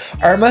serious.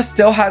 Irma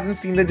still hasn't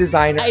seen the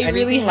design or anything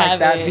really like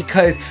that haven't.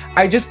 because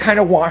I just kind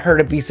of want her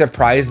to be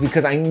surprised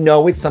because I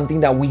know it's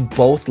something that we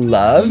both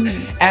love.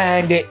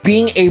 And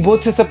being able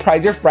to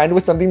surprise your friend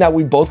with something that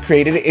we both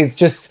created is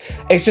just,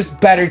 it's just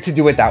better to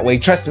do it that way.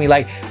 Trust me,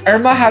 like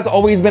Irma has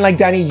always been like,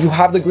 Danny, you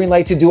have the green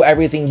light to do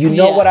everything. You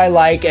know what I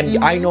like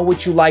and I know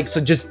what you like,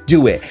 so just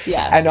do it.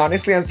 Yeah. And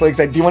honestly, I'm so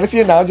excited. Do you want to see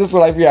it now? Just for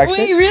live reaction?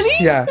 Wait, really?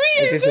 Yeah.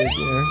 Wait, I can show really?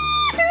 you.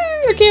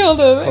 Okay, hold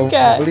on. Oh, Okay.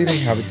 I believe they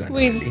have it done.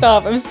 Wait, already.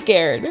 stop. I'm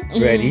scared.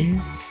 Ready,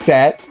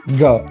 set,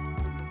 go.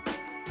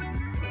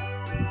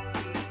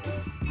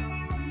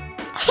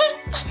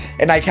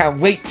 And I can't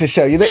wait to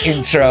show you the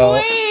intro.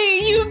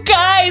 Wait, you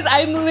guys,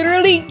 I'm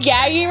literally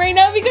gagging right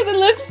now because it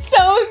looks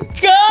so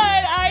good.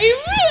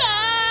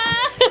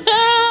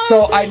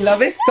 So I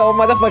love it so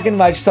motherfucking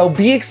much. So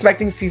be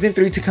expecting season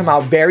 3 to come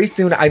out very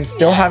soon. I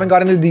still haven't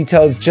gotten the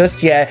details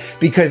just yet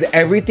because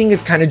everything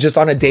is kind of just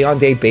on a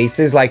day-on-day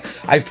basis. Like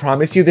I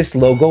promise you this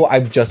logo,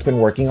 I've just been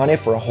working on it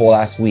for a whole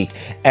last week.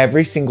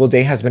 Every single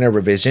day has been a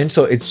revision.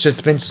 So it's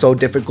just been so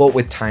difficult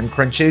with time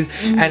crunches.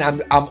 And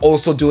I'm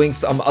also doing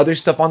some other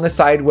stuff on the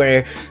side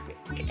where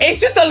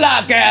it's just a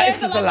lot, girl. There's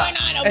It's just a a lot lot.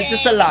 going on, It's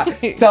just a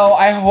okay? lot. So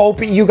I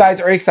hope you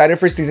guys are excited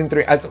for season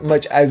 3 as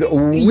much as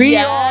we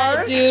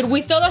are. Dude.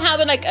 We still don't have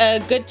like a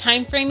good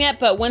time frame yet,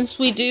 but once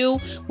we do,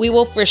 we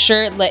will for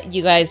sure let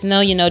you guys know.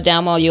 You know,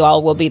 damn well, you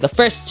all will be the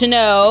first to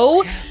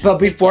know. But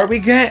before we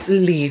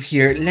leave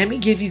here, let me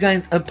give you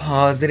guys a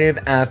positive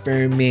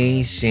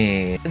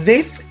affirmation.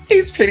 This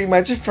is pretty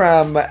much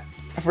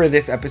for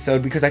this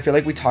episode because I feel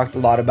like we talked a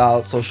lot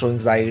about social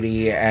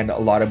anxiety and a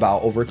lot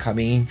about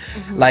overcoming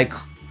like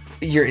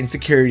your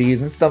insecurities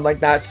and stuff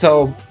like that.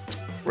 So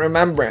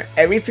remember,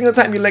 every single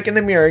time you look in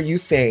the mirror, you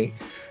say,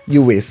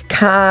 you is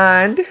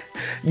kind,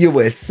 you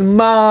is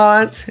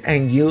smart,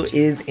 and you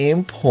is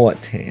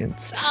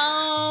important.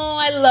 Oh,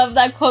 I love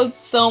that quote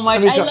so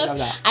much.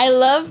 I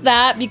love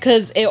that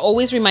because it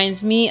always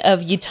reminds me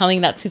of you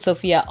telling that to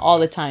Sophia all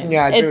the time.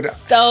 Yeah, dude. It's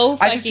so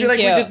fucking I just feel like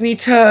cute. we just need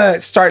to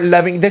start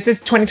loving. This is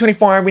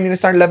 2024. We need to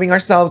start loving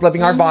ourselves,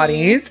 loving our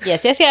bodies.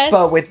 Yes, yes, yes.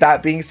 But with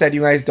that being said,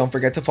 you guys don't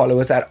forget to follow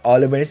us at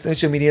all of our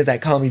social medias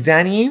at Call Me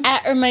Danny.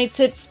 At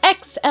Ermitits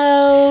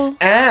XO.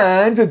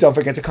 And don't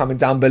forget to comment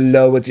down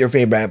below what's your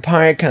favorite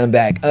part. Come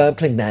back up,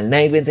 click that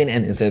like button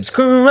and the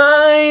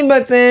subscribe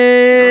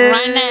button.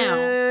 Right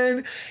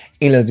now.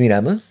 Y los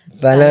miramos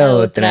para la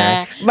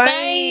otra.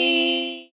 Bye.